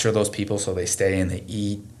capture those people so they stay and they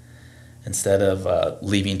eat instead of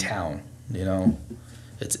leaving town.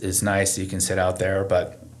 It's nice you can sit out there,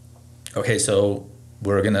 but okay, so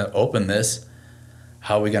we're going to open this.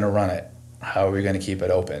 How are we going to run it? How are we going to keep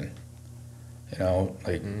it open?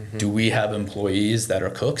 Do we have employees that are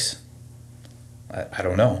cooks? I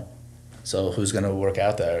don't know. So who's going to work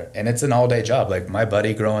out there? And it's an all-day job. Like my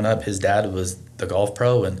buddy growing up, his dad was the golf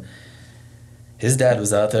pro, and his dad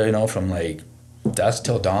was out there, from like dusk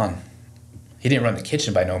till dawn. He didn't run the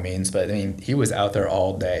kitchen by no means, but I mean, he was out there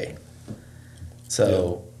all day.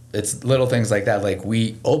 So it's little things like that. Like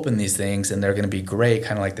we open these things and they're going to be great,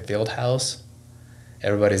 kind of like the field house.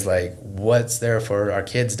 Everybody's like, what's there for our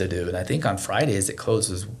kids to do? And I think on Fridays it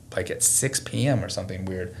closes like at 6 p.m. or something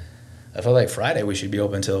weird. I feel like Friday we should be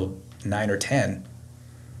open till 9 or 10.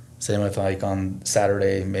 Same with like on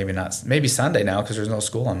Saturday, maybe Sunday now because there's no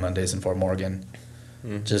school on Mondays in Fort Morgan.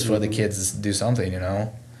 Mm-hmm. Just for the kids to do something,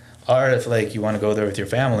 Or if like you want to go there with your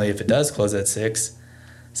family, if it does close at 6,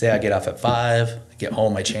 say I get off at 5, get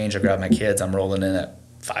home, I change, I grab my kids, I'm rolling in at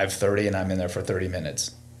 5:30 and I'm in there for 30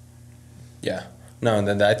 minutes. Yeah. No, and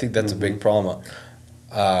then I think that's a big problem.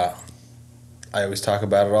 I always talk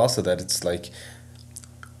about it also that it's like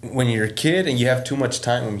when you're a kid and you have too much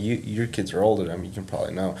time, your kids are older, you can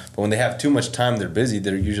probably know. But when they have too much time, they're busy,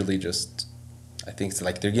 they're usually just, I think it's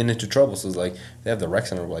like they're getting into trouble. So it's like they have the rec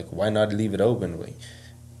center, like why not leave it open? Like,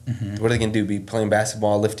 what are they going to do, be playing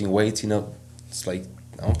basketball, lifting weights, It's like,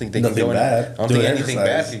 I don't think they can go bad. I don't think anything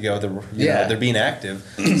bad could go. They're being active.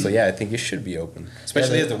 So yeah, I think it should be open,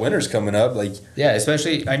 especially as the winter's coming up.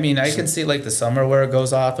 Especially. I mean, I can see like the summer where it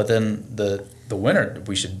goes off, but then the winter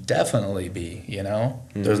we should definitely be.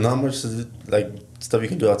 There's not much stuff you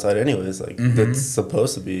can do outside anyways. That's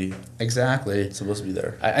supposed to be supposed to be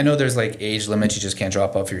there. I know there's like age limits. You just can't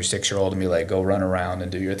drop off your 6-year-old and be like, go run around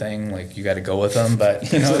and do your thing. Like you got to go with them. But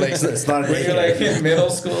it's not when you're like in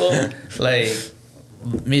middle school, like.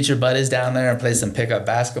 Meet your buddies down there and play some pickup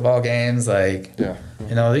basketball games. You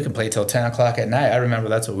can play till 10 o'clock at night. I remember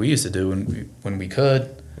that's what we used to do when we could.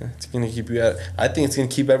 It's gonna keep you out. I think it's gonna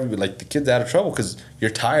keep everybody, like the kids, out of trouble because you're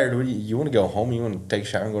tired. You want to go home. You want to take a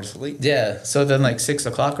shower and go to sleep. Yeah. So then, like 6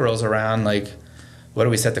 o'clock rolls around. Like, what do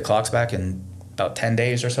we set the clocks back in about 10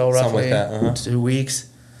 days or so, roughly? Something like that. 2 weeks.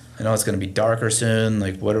 I know it's gonna be darker soon.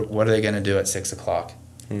 Like, what are they gonna do at 6 o'clock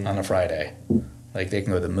on a Friday? Like, they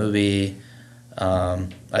can go to the movie. I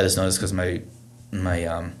just noticed because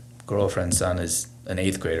my girlfriend's son is an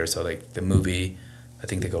 8th grader, so like the movie, I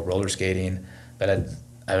think they go roller skating. But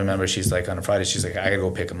I remember she's like on a Friday, she's like, I gotta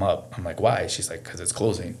go pick him up. I'm like, why? She's like, because it's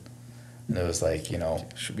closing. And it was like,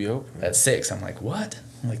 should be open at 6. I'm like, what?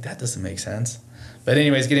 I'm like, that doesn't make sense. But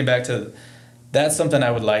anyways, getting back to, that's something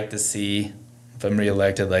I would like to see if I'm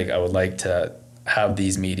reelected. Like, I would like to have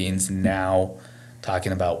these meetings now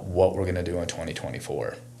talking about what we're gonna do in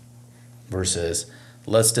 2024 versus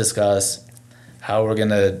let's discuss how we're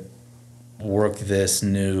gonna work this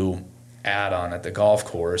new add-on at the golf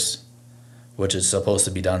course, which is supposed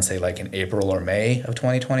to be done, say, like in April or May of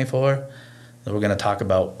 2024. Then we're going to talk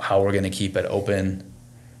about how we're going to keep it open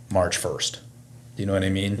March 1st. You know what I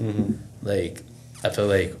mean? Mm-hmm. Like, I feel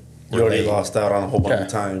like you already lost out on a whole bunch of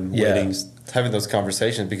time waiting. Having those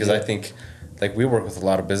conversations, because I think, like, we work with a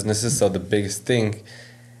lot of businesses, so the biggest thing,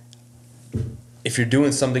 if you're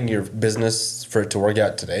doing something in your business for it to work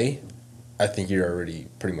out today, I think you're already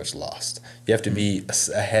pretty much lost. You have to be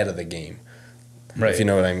ahead of the game, right? If you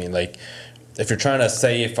know what I mean. Like, if you're trying to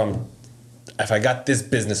say, if I got this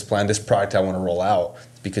business plan, this product I want to roll out,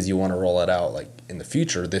 it's because you want to roll it out like in the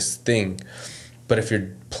future, this thing. But if you're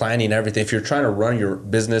planning everything, if you're trying to run your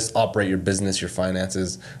business, operate your business, your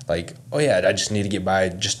finances, like, oh yeah, I just need to get by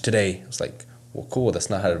just today. It's like, well, cool. That's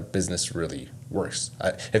not how business really works.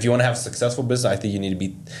 If you want to have a successful business, I think you need to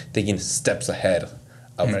be thinking steps ahead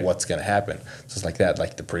of what's going to happen. So it's like that,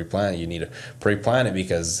 like the pre-plan. You need to pre-plan it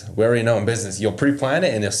because we already know in business, you'll pre-plan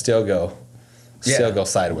it and it'll still go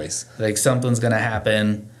sideways. Like, something's going to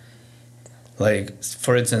happen. Like,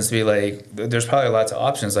 for instance, there's probably lots of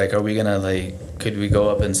options. Like, are we going to, like, could we go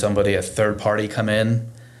up and a third party come in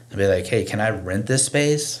and be like, hey, can I rent this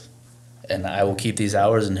space? And I will keep these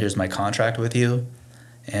hours and here's my contract with you.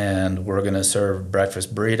 And we're going to serve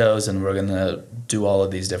breakfast burritos and we're going to do all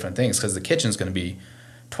of these different things because the kitchen's going to be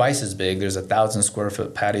twice as big. There's 1,000 square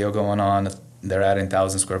foot patio going on. They're adding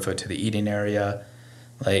 1,000 square foot to the eating area.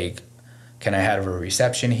 Like, can I have a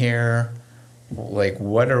reception here? Like,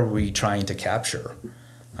 what are we trying to capture?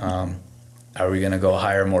 Are we going to go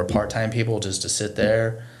hire more part-time people just to sit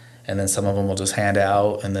there, and then some of them will just hand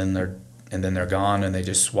out, and then they're gone, and they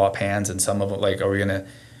just swap hands, and some of them, like,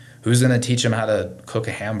 who's going to teach them how to cook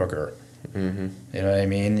a hamburger? Mm-hmm. You know what I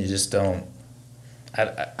mean? You just don't.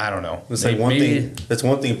 I don't know. It's like one thing. That's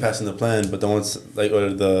one thing passing the plan, but then once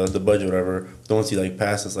or the budget, or whatever. Then once you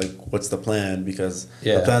pass, it's like, what's the plan? Because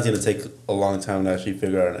the plan's gonna take a long time to actually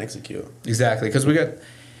figure out and execute. Exactly, because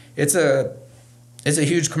it's a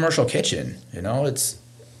huge commercial kitchen. You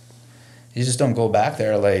just don't go back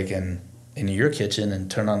there like in your kitchen and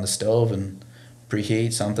turn on the stove and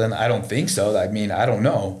preheat something. I don't think so. I mean, I don't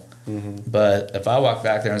know. Mm-hmm. But if I walk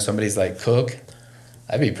back there and somebody's like, cook,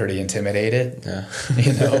 I'd be pretty intimidated.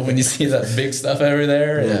 Yeah. When you see that big stuff over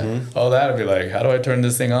there and all that, I'd be like, how do I turn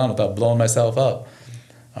this thing on without blowing myself up?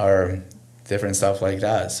 Or different stuff like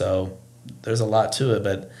that. So there's a lot to it.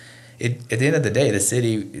 But at the end of the day, the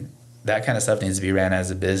city, that kind of stuff needs to be ran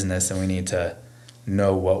as a business, and we need to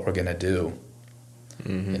know what we're going to do.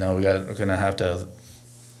 Mm-hmm. We're going to have to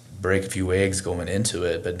break a few eggs going into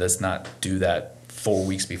it, but let's not do that 4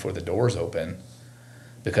 weeks before the doors open,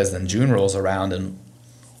 because then June rolls around and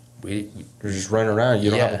we're just running around.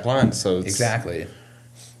 You don't have a plan, so exactly.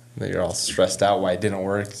 You're all stressed out why it didn't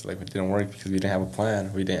work. It's like, it didn't work because we didn't have a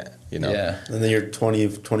plan. We didn't, Yeah. And then your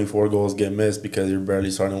 2024 goals get missed because you're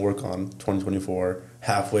barely starting to work on 2024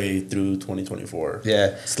 halfway through 2024. Yeah.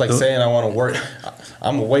 It's like saying I want to work.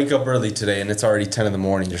 I'm going to wake up early today and it's already 10 in the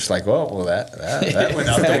morning. You're just like, well, that went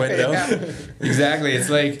out the window. Yeah. Exactly. It's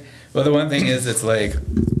like, well, the one thing is, it's like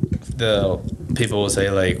the people will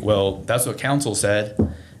say like, well, that's what council said.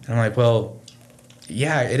 And I'm like, well,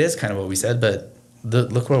 yeah, it is kind of what we said, but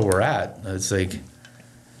look where we're at. It's like,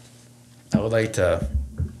 I would like to,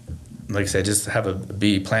 like I said, just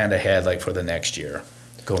be planned ahead, like for the next year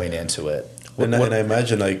going into it. And I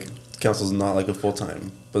imagine like council's not like a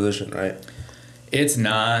full-time position, right? It's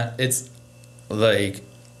not. It's like,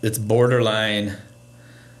 it's borderline,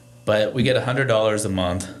 but we get $100 a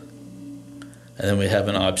month, and then we have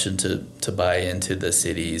an option to buy into the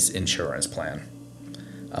city's insurance plan.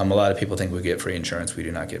 A lot of people think we get free insurance. We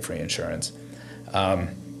do not get free insurance. So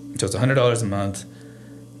it's $100 a month.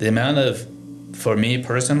 For me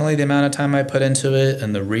personally, the amount of time I put into it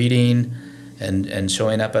and the reading and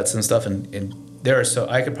showing up at some stuff, and there are so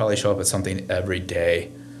I could probably show up at something every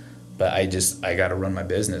day, but I got to run my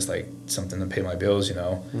business, like something to pay my bills,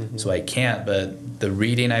 so I can't. But the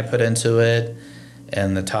reading I put into it,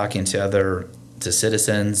 and the talking to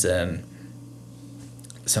citizens, and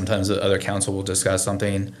sometimes the other council will discuss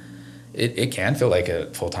something, it can feel like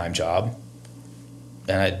a full-time job.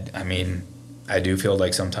 And I mean, I do feel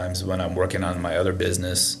like sometimes when I'm working on my other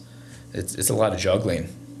business, it's a lot of juggling,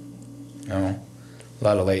 a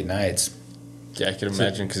lot of late nights. Yeah, I can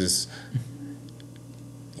imagine, because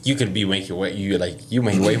you could be making you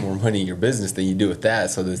make way more money in your business than you do with that.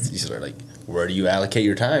 So this, you start like, where do you allocate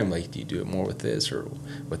your time? Like, do you do it more with this or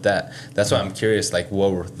with that? That's why I'm curious. Like,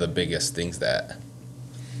 what were the biggest things that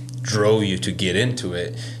drove you to get into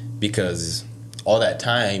it? Because all that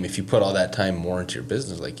time, if you put all that time more into your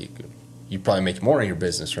business, like you probably make more in your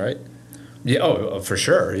business, right? Yeah, for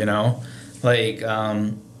sure.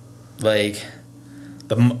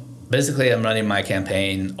 Basically, I'm running my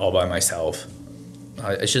campaign all by myself.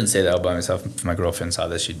 I shouldn't say that all by myself. If my girlfriend saw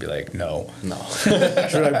this, she'd be like, no. She's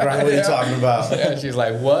like, Brian, what are you talking about? Yeah, she's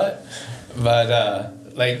like, what? But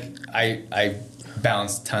I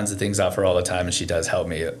bounce tons of things off her all the time, and she does help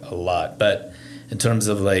me a lot. But in terms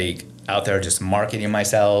of like out there just marketing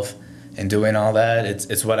myself and doing all that,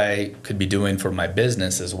 it's what I could be doing for my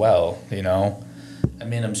business as well. I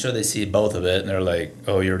mean, I'm sure they see both of it, and they're like,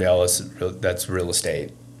 oh, Urdiales, that's real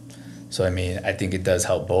estate. So, I mean, I think it does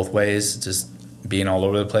help both ways, just being all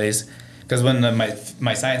over the place. Because when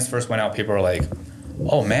my signs first went out, people were like,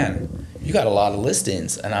 oh, man, you got a lot of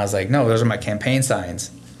listings. And I was like, no, those are my campaign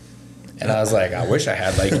signs. And I was like, I wish I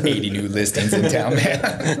had like 80 new listings in town, man.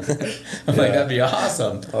 I'm like, that'd be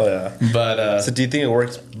awesome. Oh, yeah. But so do you think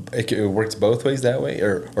it works both ways that way?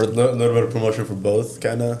 Or a little bit of promotion for both,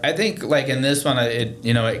 kind of? I think like in this one, it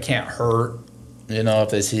can't hurt, if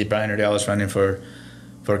they see Brian Urdiales running for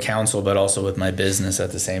council, but also with my business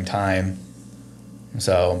at the same time.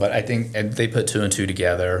 So, but I think they put two and two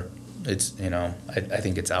together. It's, I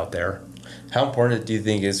think it's out there. How important do you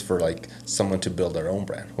think is for like someone to build their own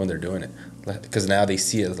brand when they're doing it? Because now they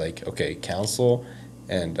see it as like, okay, council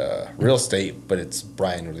and real estate, but it's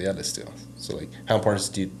Brian Urdiales still. So like, how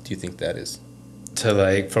important do you think that is? To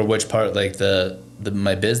like, for which part, like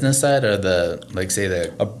my business side, or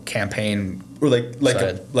a campaign, or like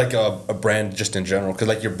side? a brand just in general? Because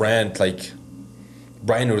like your brand, like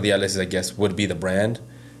Brian Urdiales, I guess, would be the brand,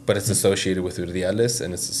 but it's associated with Urdiales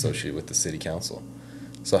and it's associated with the city council.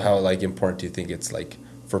 So how like important do you think it's like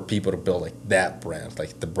for people to build like that brand,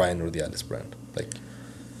 like the Brian Urdiales brand,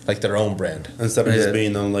 like their own brand, instead of just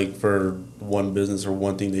being known like for one business or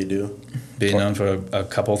one thing they do? Being known for a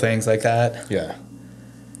couple things like that. Yeah.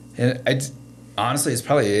 And honestly, it's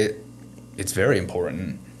very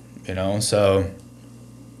important, So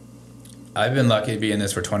I've been lucky to be in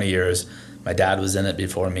this for 20 years. My dad was in it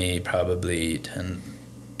before me, probably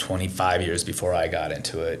 25 years before I got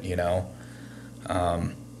into it,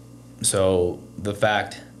 So the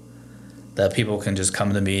fact that people can just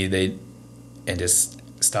come to me, and just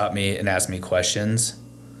stop me and ask me questions,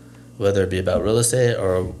 whether it be about real estate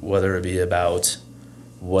or whether it be about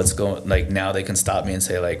what's going, like now they can stop me and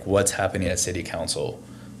say like, what's happening at city council?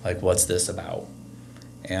 Like, what's this about?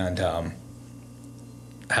 And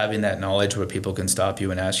having that knowledge where people can stop you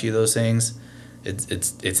and ask you those things,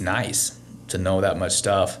 it's nice to know that much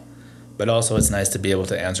stuff. But also it's nice to be able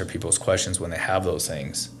to answer people's questions when they have those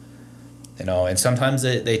things. And sometimes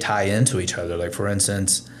they tie into each other. Like, for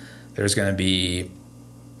instance, there's going to be,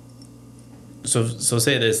 so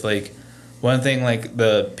say this, like, one thing, like,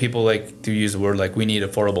 the people like to use the word, like, we need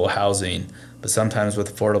affordable housing. But sometimes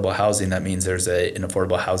with affordable housing, that means there's an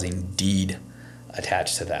affordable housing deed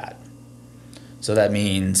attached to that. So that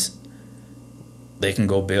means they can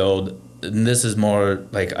go build, and this is more,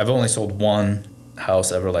 like, I've only sold one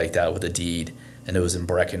house ever like that with a deed, and it was in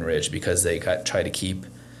Breckenridge because they try to keep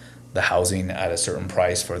the housing at a certain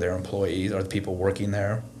price for their employees or the people working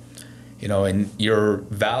there. And your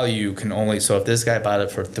value can only, so if this guy bought it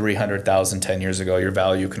for $300,000 10 years ago, your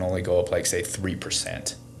value can only go up like, say,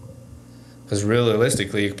 3%. Because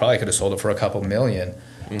realistically, you probably could have sold it for a couple million,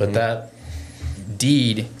 mm-hmm. But that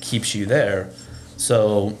deed keeps you there.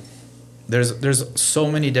 So there's so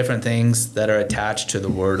many different things that are attached to the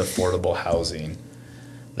word affordable housing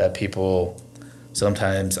that people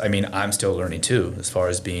sometimes, I mean, I'm still learning too, as far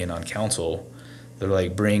as being on council. They're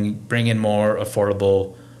like, bring in more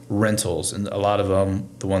affordable rentals, and a lot of them,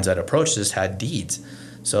 the ones that approached us, had deeds.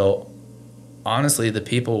 So honestly, the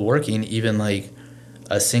people working, even like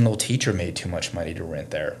a single teacher made too much money to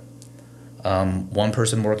rent there. One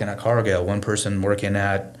person working at Cargill, one person working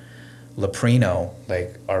at Leprino,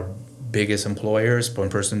 like our biggest employers. One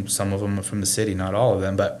person, some of them are from the city, not all of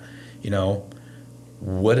them, but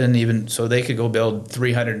wouldn't even, so they could go build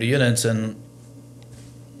 300 units and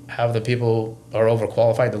have the people are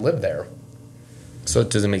overqualified to live there. So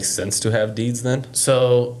does it make sense to have deeds then?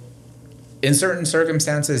 So in certain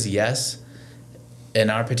circumstances, yes. In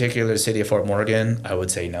our particular city of Fort Morgan, I would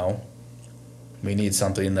say no. We need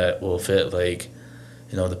something that will fit, like,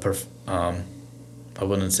 I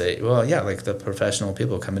wouldn't say, well, yeah, like the professional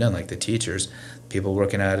people coming in, like the teachers, people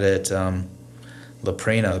working at it, La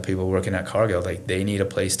Prina, the people working at Cargill, like they need a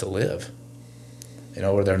place to live.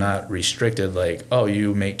 Where they're not restricted, like, oh,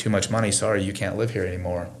 you make too much money, sorry, you can't live here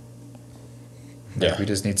anymore. Like, we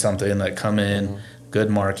just need something that come in, good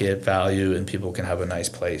market value, and people can have a nice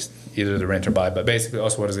place, either to rent or buy. But basically,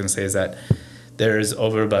 also what I was going to say is that there's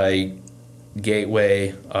over by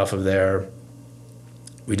Gateway, off of there,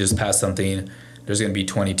 we just passed something. There's going to be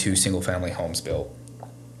 22 single-family homes built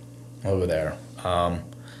over there.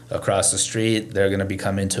 Across the street, they're going to be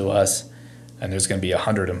coming to us, and there's going to be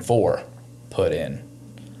 104 put in.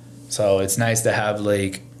 So it's nice to have,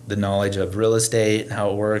 like, the knowledge of real estate and how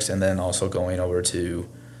it works, and then also going over to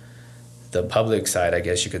the public side, I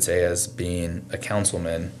guess you could say, as being a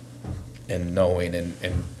councilman and knowing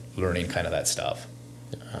and learning kind of that stuff.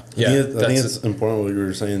 Yeah, I think it's important what you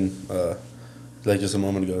were saying, like just a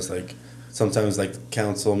moment ago. It's like sometimes like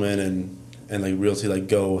councilmen and like realty like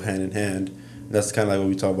go hand in hand. And that's kind of like what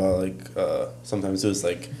we talk about. Like sometimes it's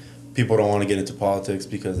like people don't want to get into politics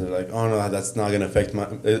because they're like, oh no, that's not gonna affect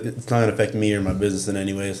it's not gonna affect me or my business in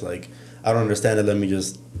any way. It's like I don't understand it. Let me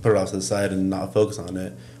just put it off to the side and not focus on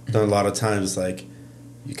it. But then a lot of times it's like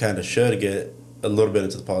you kind of should get a little bit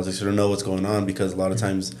into the politics or to know what's going on, because a lot of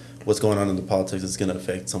times what's going on in the politics is going to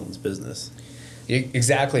affect someone's business.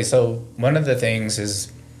 Exactly. So one of the things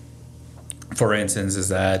is, for instance, is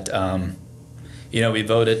that, we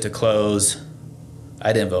voted to close,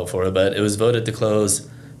 I didn't vote for it, but it was voted to close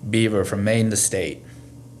Beaver from Maine to State.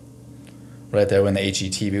 Right there when the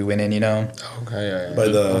HETV went in, Okay, yeah. By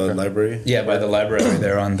the library? Yeah, by the library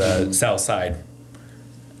there on the south side.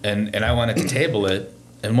 And I wanted to table it.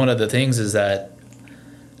 And one of the things is that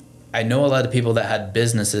I know a lot of people that had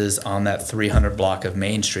businesses on that 300 block of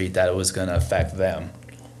Main Street that it was going to affect them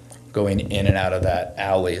going in and out of that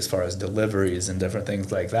alley as far as deliveries and different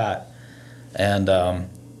things like that. And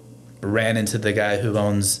ran into the guy who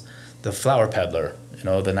owns the flower peddler,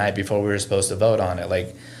 the night before we were supposed to vote on it.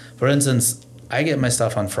 Like, for instance, I get my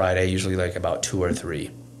stuff on Friday, usually like about 2 or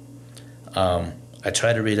 3. I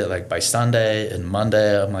try to read it like by Sunday, and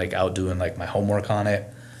Monday I'm like out doing like my homework on it.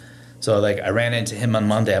 So like I ran into him on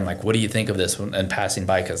Monday. I'm like, what do you think of this? And passing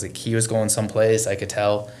by, because like he was going someplace, I could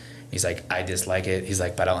tell. He's like, I dislike it. He's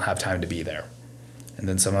like, but I don't have time to be there. And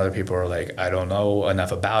then some other people are like, I don't know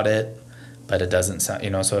enough about it, but it doesn't sound,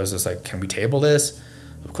 So I was just like, can we table this?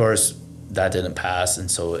 Of course, that didn't pass, and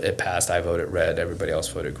so it passed. I voted red. Everybody else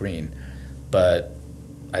voted green. But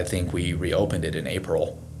I think we reopened it in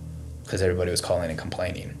April because everybody was calling and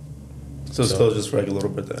complaining. So it's closed just for like a little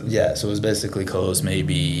bit then? Yeah, so it was basically closed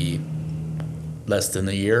maybe less than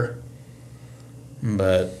a year.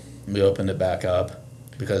 But we opened it back up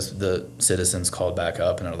because the citizens called back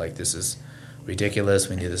up and are like, this is ridiculous,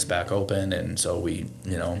 we need this back open. And so we,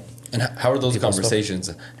 And how are those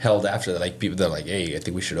conversations held after that? Like, people, they're like, hey, I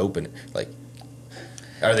think we should open it. Like,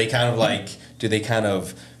 are they kind of like, do they kind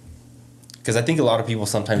of, because I think a lot of people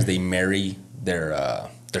sometimes they marry their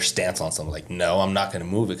stance on something, like, no, I'm not going to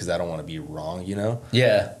move it because I don't want to be wrong,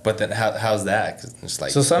 Yeah. But then how's that? 'Cause it's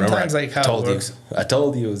like, so sometimes like how it works, I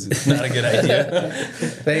told you it was not a good idea.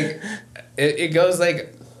 like it goes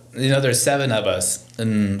like, there's 7 of us,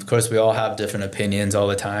 and of course we all have different opinions all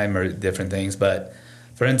the time or different things. But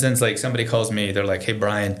for instance, like somebody calls me, they're like, hey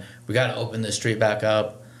Brian, we got to open the street back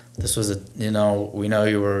up. This was we know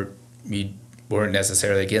you weren't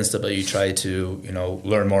necessarily against it, but you tried to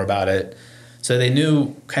learn more about it. So they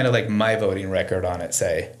knew kind of like my voting record on it,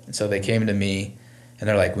 say. And so they came to me and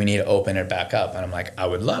they're like, we need to open it back up. And I'm like, I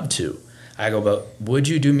would love to. I go, but would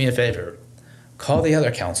you do me a favor? Call the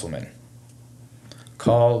other councilman.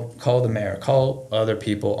 Call the mayor. Call other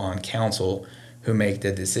people on council who make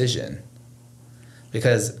the decision.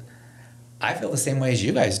 Because I feel the same way as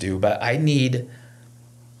you guys do, but I need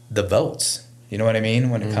the votes. You know what I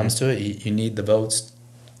mean? When it comes to it, you need the votes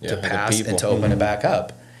to pass and to open it back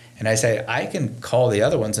up. And I say, I can call the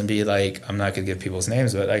other ones and be like, I'm not going to give people's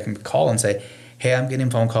names, but I can call and say, hey, I'm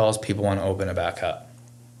getting phone calls. People want to open it back up.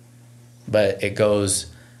 But it goes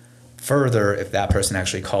further if that person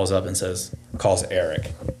actually calls up and calls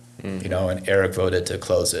Eric, and Eric voted to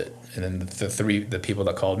close it. And then the people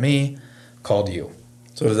that called me called you.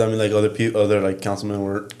 So does that mean like other like councilmen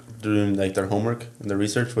were doing like their homework and their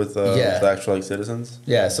research with Yeah. the actual like citizens.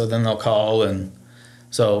 Yeah, so then they'll call, and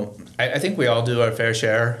so I think we all do our fair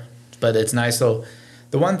share, but it's nice. So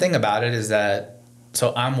the one thing about it is that,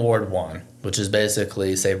 so I'm Ward 1, which is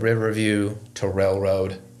basically, say, Riverview to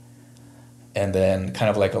Railroad, and then kind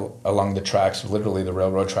of like along the tracks, literally the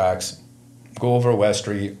railroad tracks, go over West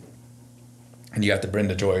Street, and you have to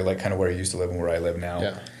Brenda Joy, like kind of where I used to live and where I live now.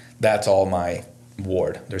 Yeah. That's all my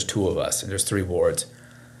ward. There's 2 of us, and there's 3 wards.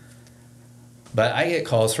 But I get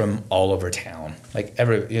calls from all over town. Like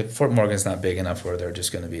Fort Morgan's not big enough where they're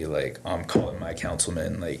just going to be like, I'm calling my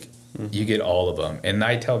councilman. Like, you get all of them. And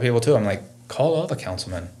I tell people too, I'm like, call all the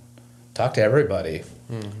councilmen. Talk to everybody.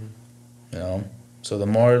 You know? So the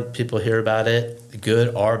more people hear about it,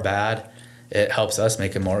 good or bad, it helps us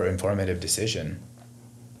make a more informative decision.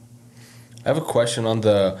 I have a question on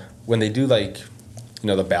when they do like,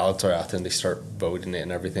 the ballots are out and they start voting it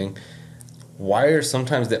and everything. Why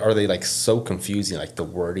are they like so confusing, like the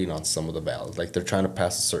wording on some of the ballots? Like they're trying to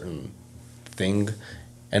pass a certain thing,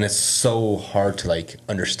 and it's so hard to like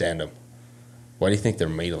understand them. Why do you think they're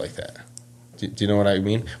made like that? Do you know what I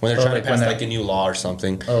mean? When they're trying to pass like a new law or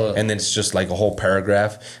something, and then it's just like a whole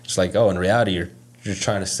paragraph. It's like, in reality, you're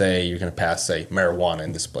trying to say you're going to pass, say, marijuana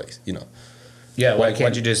in this place, Yeah, why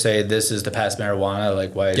can't you just say this is to pass marijuana?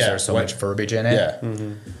 Like, why is there so much verbiage in it?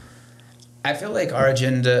 Yeah. I feel like our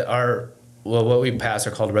agenda, what we pass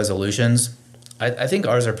are called resolutions. I think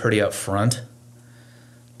ours are pretty upfront.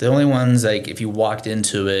 The only ones, like, if you walked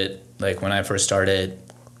into it, like when I first started,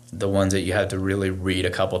 the ones that you had to really read a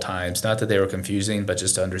couple times, not that they were confusing, but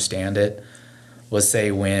just to understand it, was,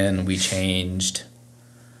 say, when we changed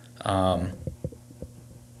the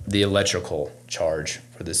electrical charge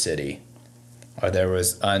for the city. Or there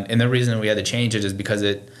was, and the reason we had to change it is because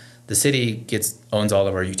the city owns all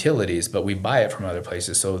of our utilities, but we buy it from other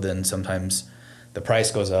places. So then sometimes the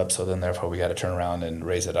price goes up. So then therefore we got to turn around and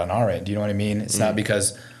raise it on our end. Do you know what I mean? It's not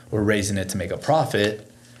because we're raising it to make a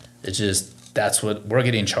profit. It's just that's what we're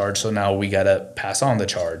getting charged. So now we got to pass on the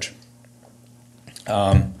charge.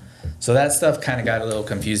 So that stuff kind of got a little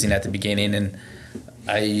confusing at the beginning, and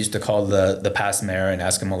I used to call the past mayor and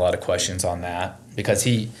ask him a lot of questions on that because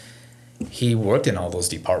he worked in all those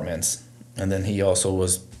departments, and then he also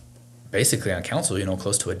was basically on council,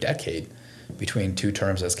 close to a decade between 2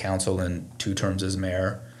 terms as council and 2 terms as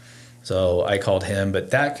mayor. So I called him,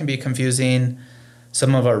 but that can be confusing.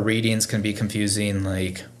 Some of our readings can be confusing,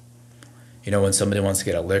 like, when somebody wants to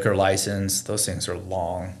get a liquor license, those things are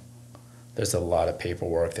long. There's a lot of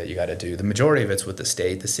paperwork that you got to do. The majority of it's with the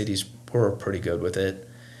state. The cities, we're pretty good with it.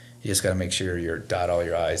 You just got to make sure you dot all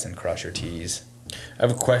your I's and cross your T's. I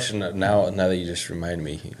have a question now that you just reminded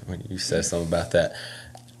me when you said something about that.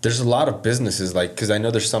 There's a lot of businesses, like, because I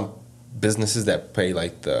know there's some businesses that pay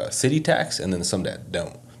like the city tax and then some that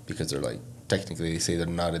don't because they're like, technically they say they're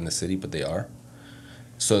not in the city, but they are.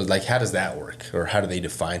 So like, how does that work? Or how do they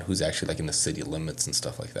define who's actually like in the city limits and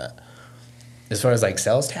stuff like that? As far as like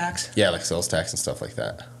sales tax? Yeah, like sales tax and stuff like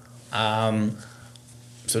that. I'm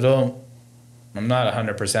not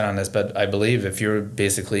 100% on this, but I believe if you're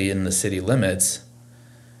basically in the city limits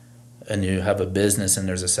and you have a business and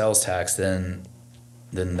there's a sales tax, then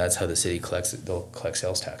that's how the city collects it. They'll collect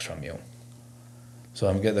sales tax from you. So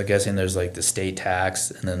I'm guessing there's like the state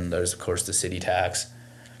tax, and then there's of course the city tax.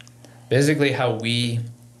 Basically, how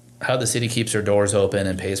the city keeps their doors open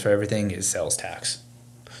and pays for everything is sales tax.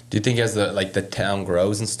 Do you think as the town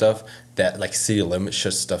grows and stuff, that like city limits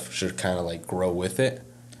should kind of like grow with it?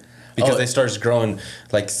 Because they start growing,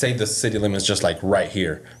 like say the city limit's just like right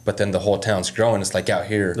here, but then the whole town's growing. It's like out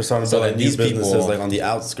here. They're starting to build these businesses like on the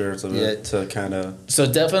outskirts of it to kind of.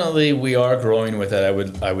 So definitely we are growing with it.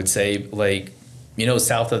 I would say, like,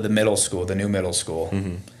 south of the middle school, the new middle school,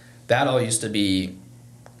 that all used to be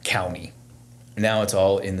county. Now it's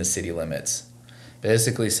all in the city limits.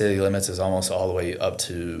 Basically, city limits is almost all the way up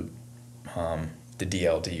to the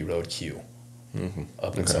DLD Road Q.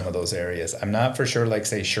 Up in some of those areas. I'm not for sure, like,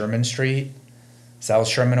 say, Sherman Street, South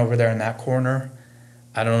Sherman over there in that corner.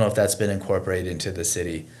 I don't know if that's been incorporated into the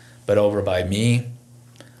city. But over by me,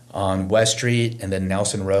 on West Street, and then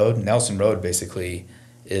Nelson Road. Nelson Road, basically,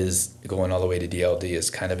 is going all the way to DLD, is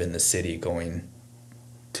kind of in the city going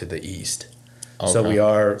to the east. Okay. So we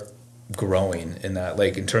are growing in that.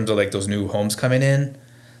 Like, in terms of, like, those new homes coming in,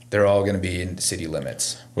 they're all going to be in city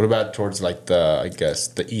limits. What about towards like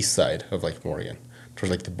the east side of like Morgan,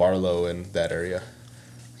 towards like the Barlow and that area?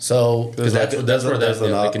 So there's a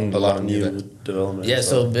lot of new development. Yeah,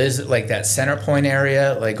 so visit like that Center Point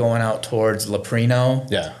area, like going out towards Leprino.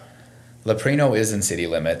 Yeah, Leprino is in city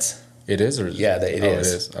limits. It is, or it is. It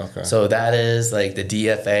is. Okay. So that is like the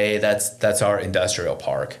DFA. That's our industrial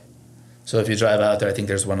park. So if you drive out there, I think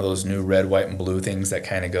there's one of those new red, white, and blue things that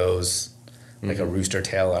kind of goes like a rooster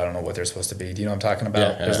tail. I don't know what they're supposed to be. Do you know what I'm talking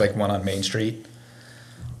about? Yeah. There's like one on Main Street.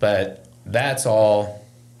 But that's called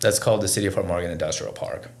the City of Fort Morgan Industrial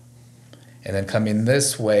Park. And then coming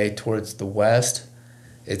this way towards the west,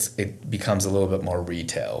 it becomes a little bit more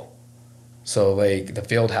retail. So like the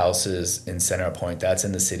field houses in Center Point, that's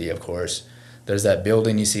in the city, of course. There's that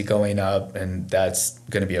building you see going up, and that's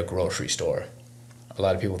going to be a grocery store. A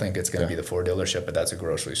lot of people think it's going to be the Ford dealership, but that's a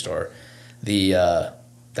grocery store.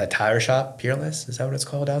 That tire shop, Peerless, is that what it's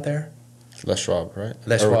called out there? Les Schwab, right?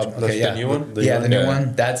 Les Schwab, okay, yeah. The new one? The new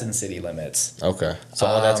one, that's in city limits. Okay. So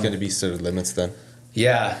all that's going to be city limits then?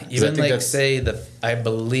 Yeah, even like say I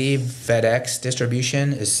believe FedEx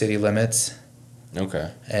distribution is city limits. Okay.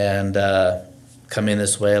 And coming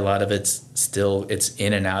this way, a lot of it's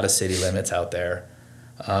in and out of city limits out there.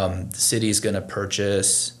 The city's going to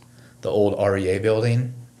purchase the old REA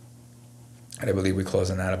building, and I believe we close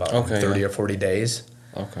on that about 30 or 40 days.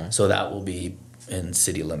 Okay. So that will be in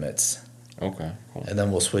city limits. Okay. Cool. And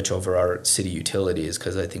then we'll switch over our city utilities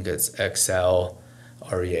because I think it's XL,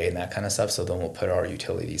 REA, and that kind of stuff. So then we'll put our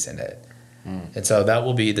utilities in it. And so that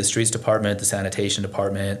will be the streets department, the sanitation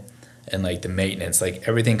department, and like the maintenance, like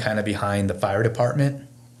everything kind of behind the fire department,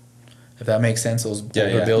 if that makes sense. Those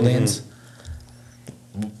older buildings,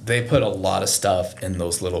 they put a lot of stuff in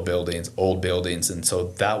those little buildings, old buildings, and so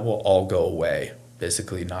that will all go away,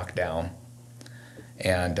 basically knocked down.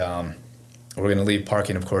 And we're going to leave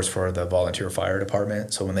parking, of course, for the volunteer fire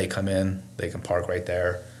department. So when they come in, they can park right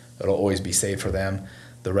there. It'll always be safe for them.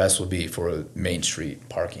 The rest will be for Main Street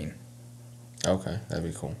parking. Okay, that'd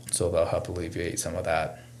be cool. So they'll help alleviate some of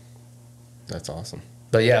that. That's awesome.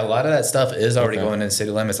 But yeah, a lot of that stuff is already going in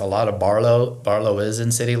city limits. A lot of Barlow is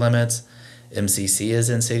in city limits. MCC is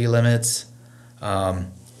in city limits.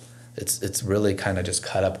 It's really kind of just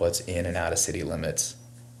cut up what's in and out of city limits.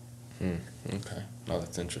 Okay. No,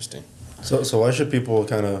 that's interesting. So why should people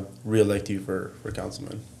kind of re-elect you for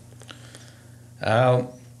councilman?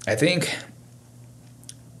 I think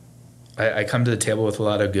I come to the table with a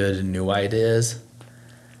lot of good new ideas,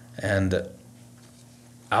 and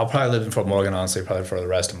I'll probably live in Fort Morgan, honestly, probably for the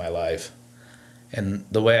rest of my life. And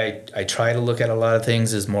the way I try to look at a lot of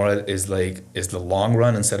things is the long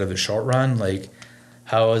run instead of the short run. Like,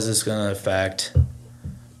 how is this going to affect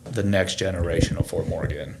the next generation of Fort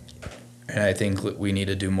Morgan? And I think we need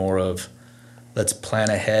to do more of, let's plan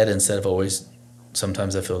ahead instead of always,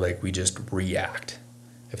 sometimes I feel like we just react,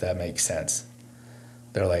 if that makes sense.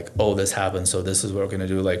 They're like, oh, this happened, so this is what we're going to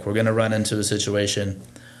do. Like, we're going to run into a situation,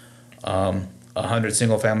 100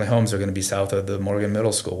 single-family homes are going to be south of the Morgan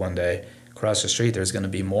Middle School one day. Across the street, there's going to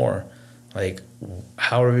be more. Like,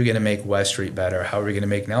 how are we going to make West Street better? How are we going to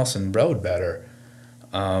make Nelson Road better?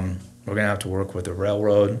 We're going to have to work with the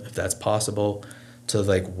railroad, if that's possible, to,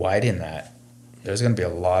 like, widen that. There's going to be a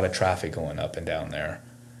lot of traffic going up and down there.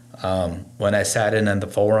 When I sat in the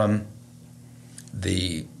forum,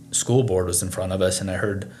 the school board was in front of us, and I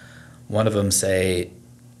heard one of them say,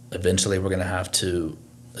 eventually we're going to have to,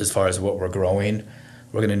 as far as what we're growing,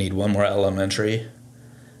 we're going to need one more elementary,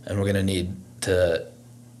 and we're going to need to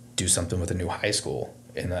do something with a new high school.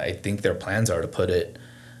 And I think their plans are to put it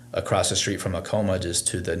across the street from Acoma, just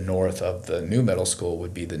to the north of the new middle school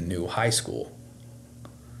would be the new high school.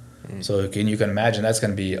 So you can imagine that's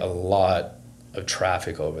going to be a lot of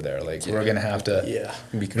traffic over there. Like, we're going to have to... Yeah.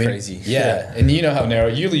 It'd be crazy. Yeah. And you know how narrow...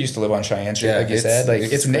 You used to live on Cheyenne Street, like you said. Like,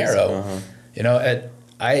 it's narrow. Uh-huh. You know,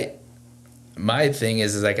 my thing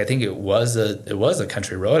is like, I think it was a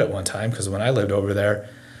country road at one time, because when I lived over there,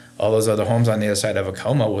 all those other homes on the other side of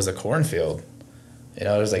Acoma was a cornfield. You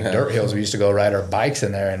know, there's like dirt hills. We used to go ride our bikes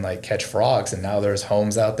in there and like catch frogs, and now there's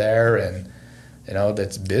homes out there, and you know,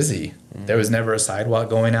 that's busy. There was never a sidewalk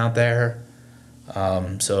going out there.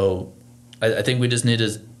 So I think we just need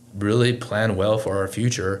to really plan well for our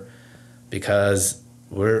future, because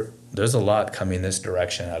there's a lot coming this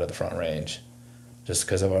direction out of the Front Range, just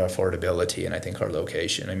because of our affordability and I think our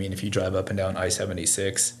location. I mean, if you drive up and down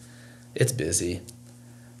I-76, it's busy.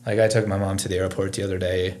 Like, I took my mom to the airport the other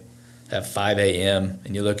day at 5 a.m.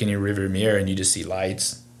 and you look in your rearview mirror and you just see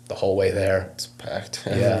lights the whole way there. It's packed.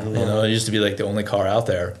 Yeah, you know, it used to be like the only car out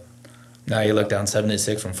there. Now you look down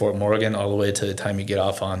 76 from Fort Morgan all the way to the time you get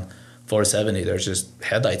off on 470, there's just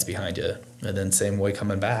headlights behind you, and then same way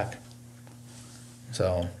coming back.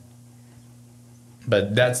 So,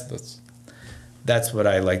 but that's what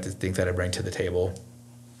I like to think that I bring to the table.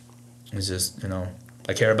 It's just, you know,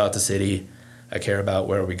 I care about the city, I care about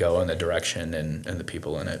where we go and the direction and the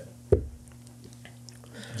people in it.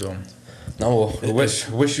 So, No, well,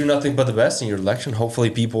 wish you nothing but the best in your election. Hopefully,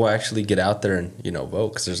 people actually get out there and vote,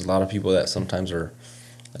 because there's a lot of people that sometimes are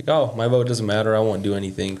like, "Oh, my vote doesn't matter. I won't do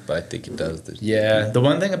anything," but I think it does. Yeah, the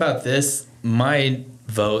one thing about this, my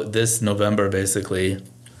vote this November, basically,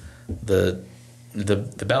 the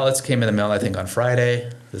ballots came in the mail, I think, on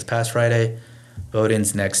Friday, this past Friday.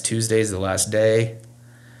 Voting's next Tuesday is the last day.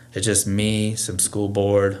 It's just me, some school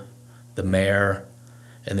board, the mayor,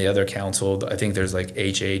 and the other council. I think there's like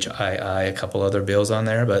HHII, a couple other bills on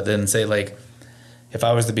there. But then say, like, if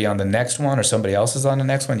I was to be on the next one or somebody else is on the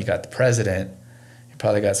next one, you got the president. You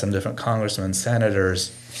probably got some different congressmen,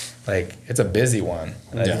 senators. Like, it's a busy one.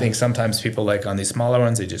 And I think sometimes people, like, on these smaller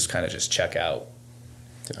ones, they just kind of just check out.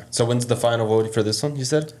 Yeah. So when's the final vote for this one, you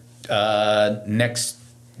said?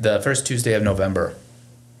 The first Tuesday of November.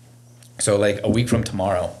 So, like, a week from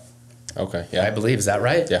tomorrow. Okay, yeah. I believe. Is that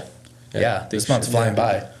right? Yeah. Yeah, this month's flying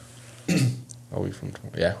by. A week from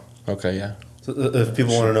tomorrow. Yeah. Okay, yeah. So if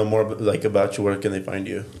people want to know more like about your work, can they find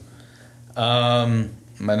you?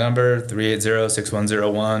 My number,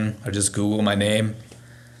 380-6101, or just Google my name.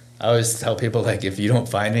 I always tell people, like, if you don't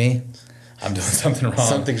find me, I'm doing something wrong.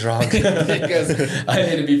 Something's wrong. Because I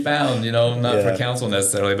need to be found, not for council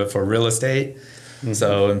necessarily, but for real estate. Mm-hmm.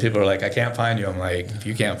 So when people are like, I can't find you, I'm like, if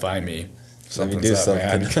you can't find me, something's up,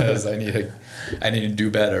 man, because I need to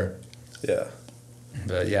do better. Yeah.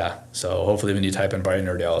 But yeah, so hopefully when you type in Brian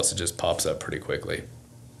Urdiales, it just pops up pretty quickly.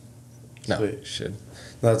 No, Sweet. should.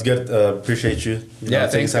 No, that's good. Appreciate you.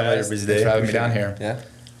 Thanks, guys. Thanks for having me down here. Yeah.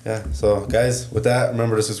 Yeah. So, guys, with that,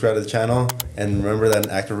 remember to subscribe to the channel, and remember that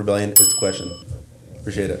an act of rebellion is the question.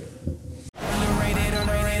 Appreciate it.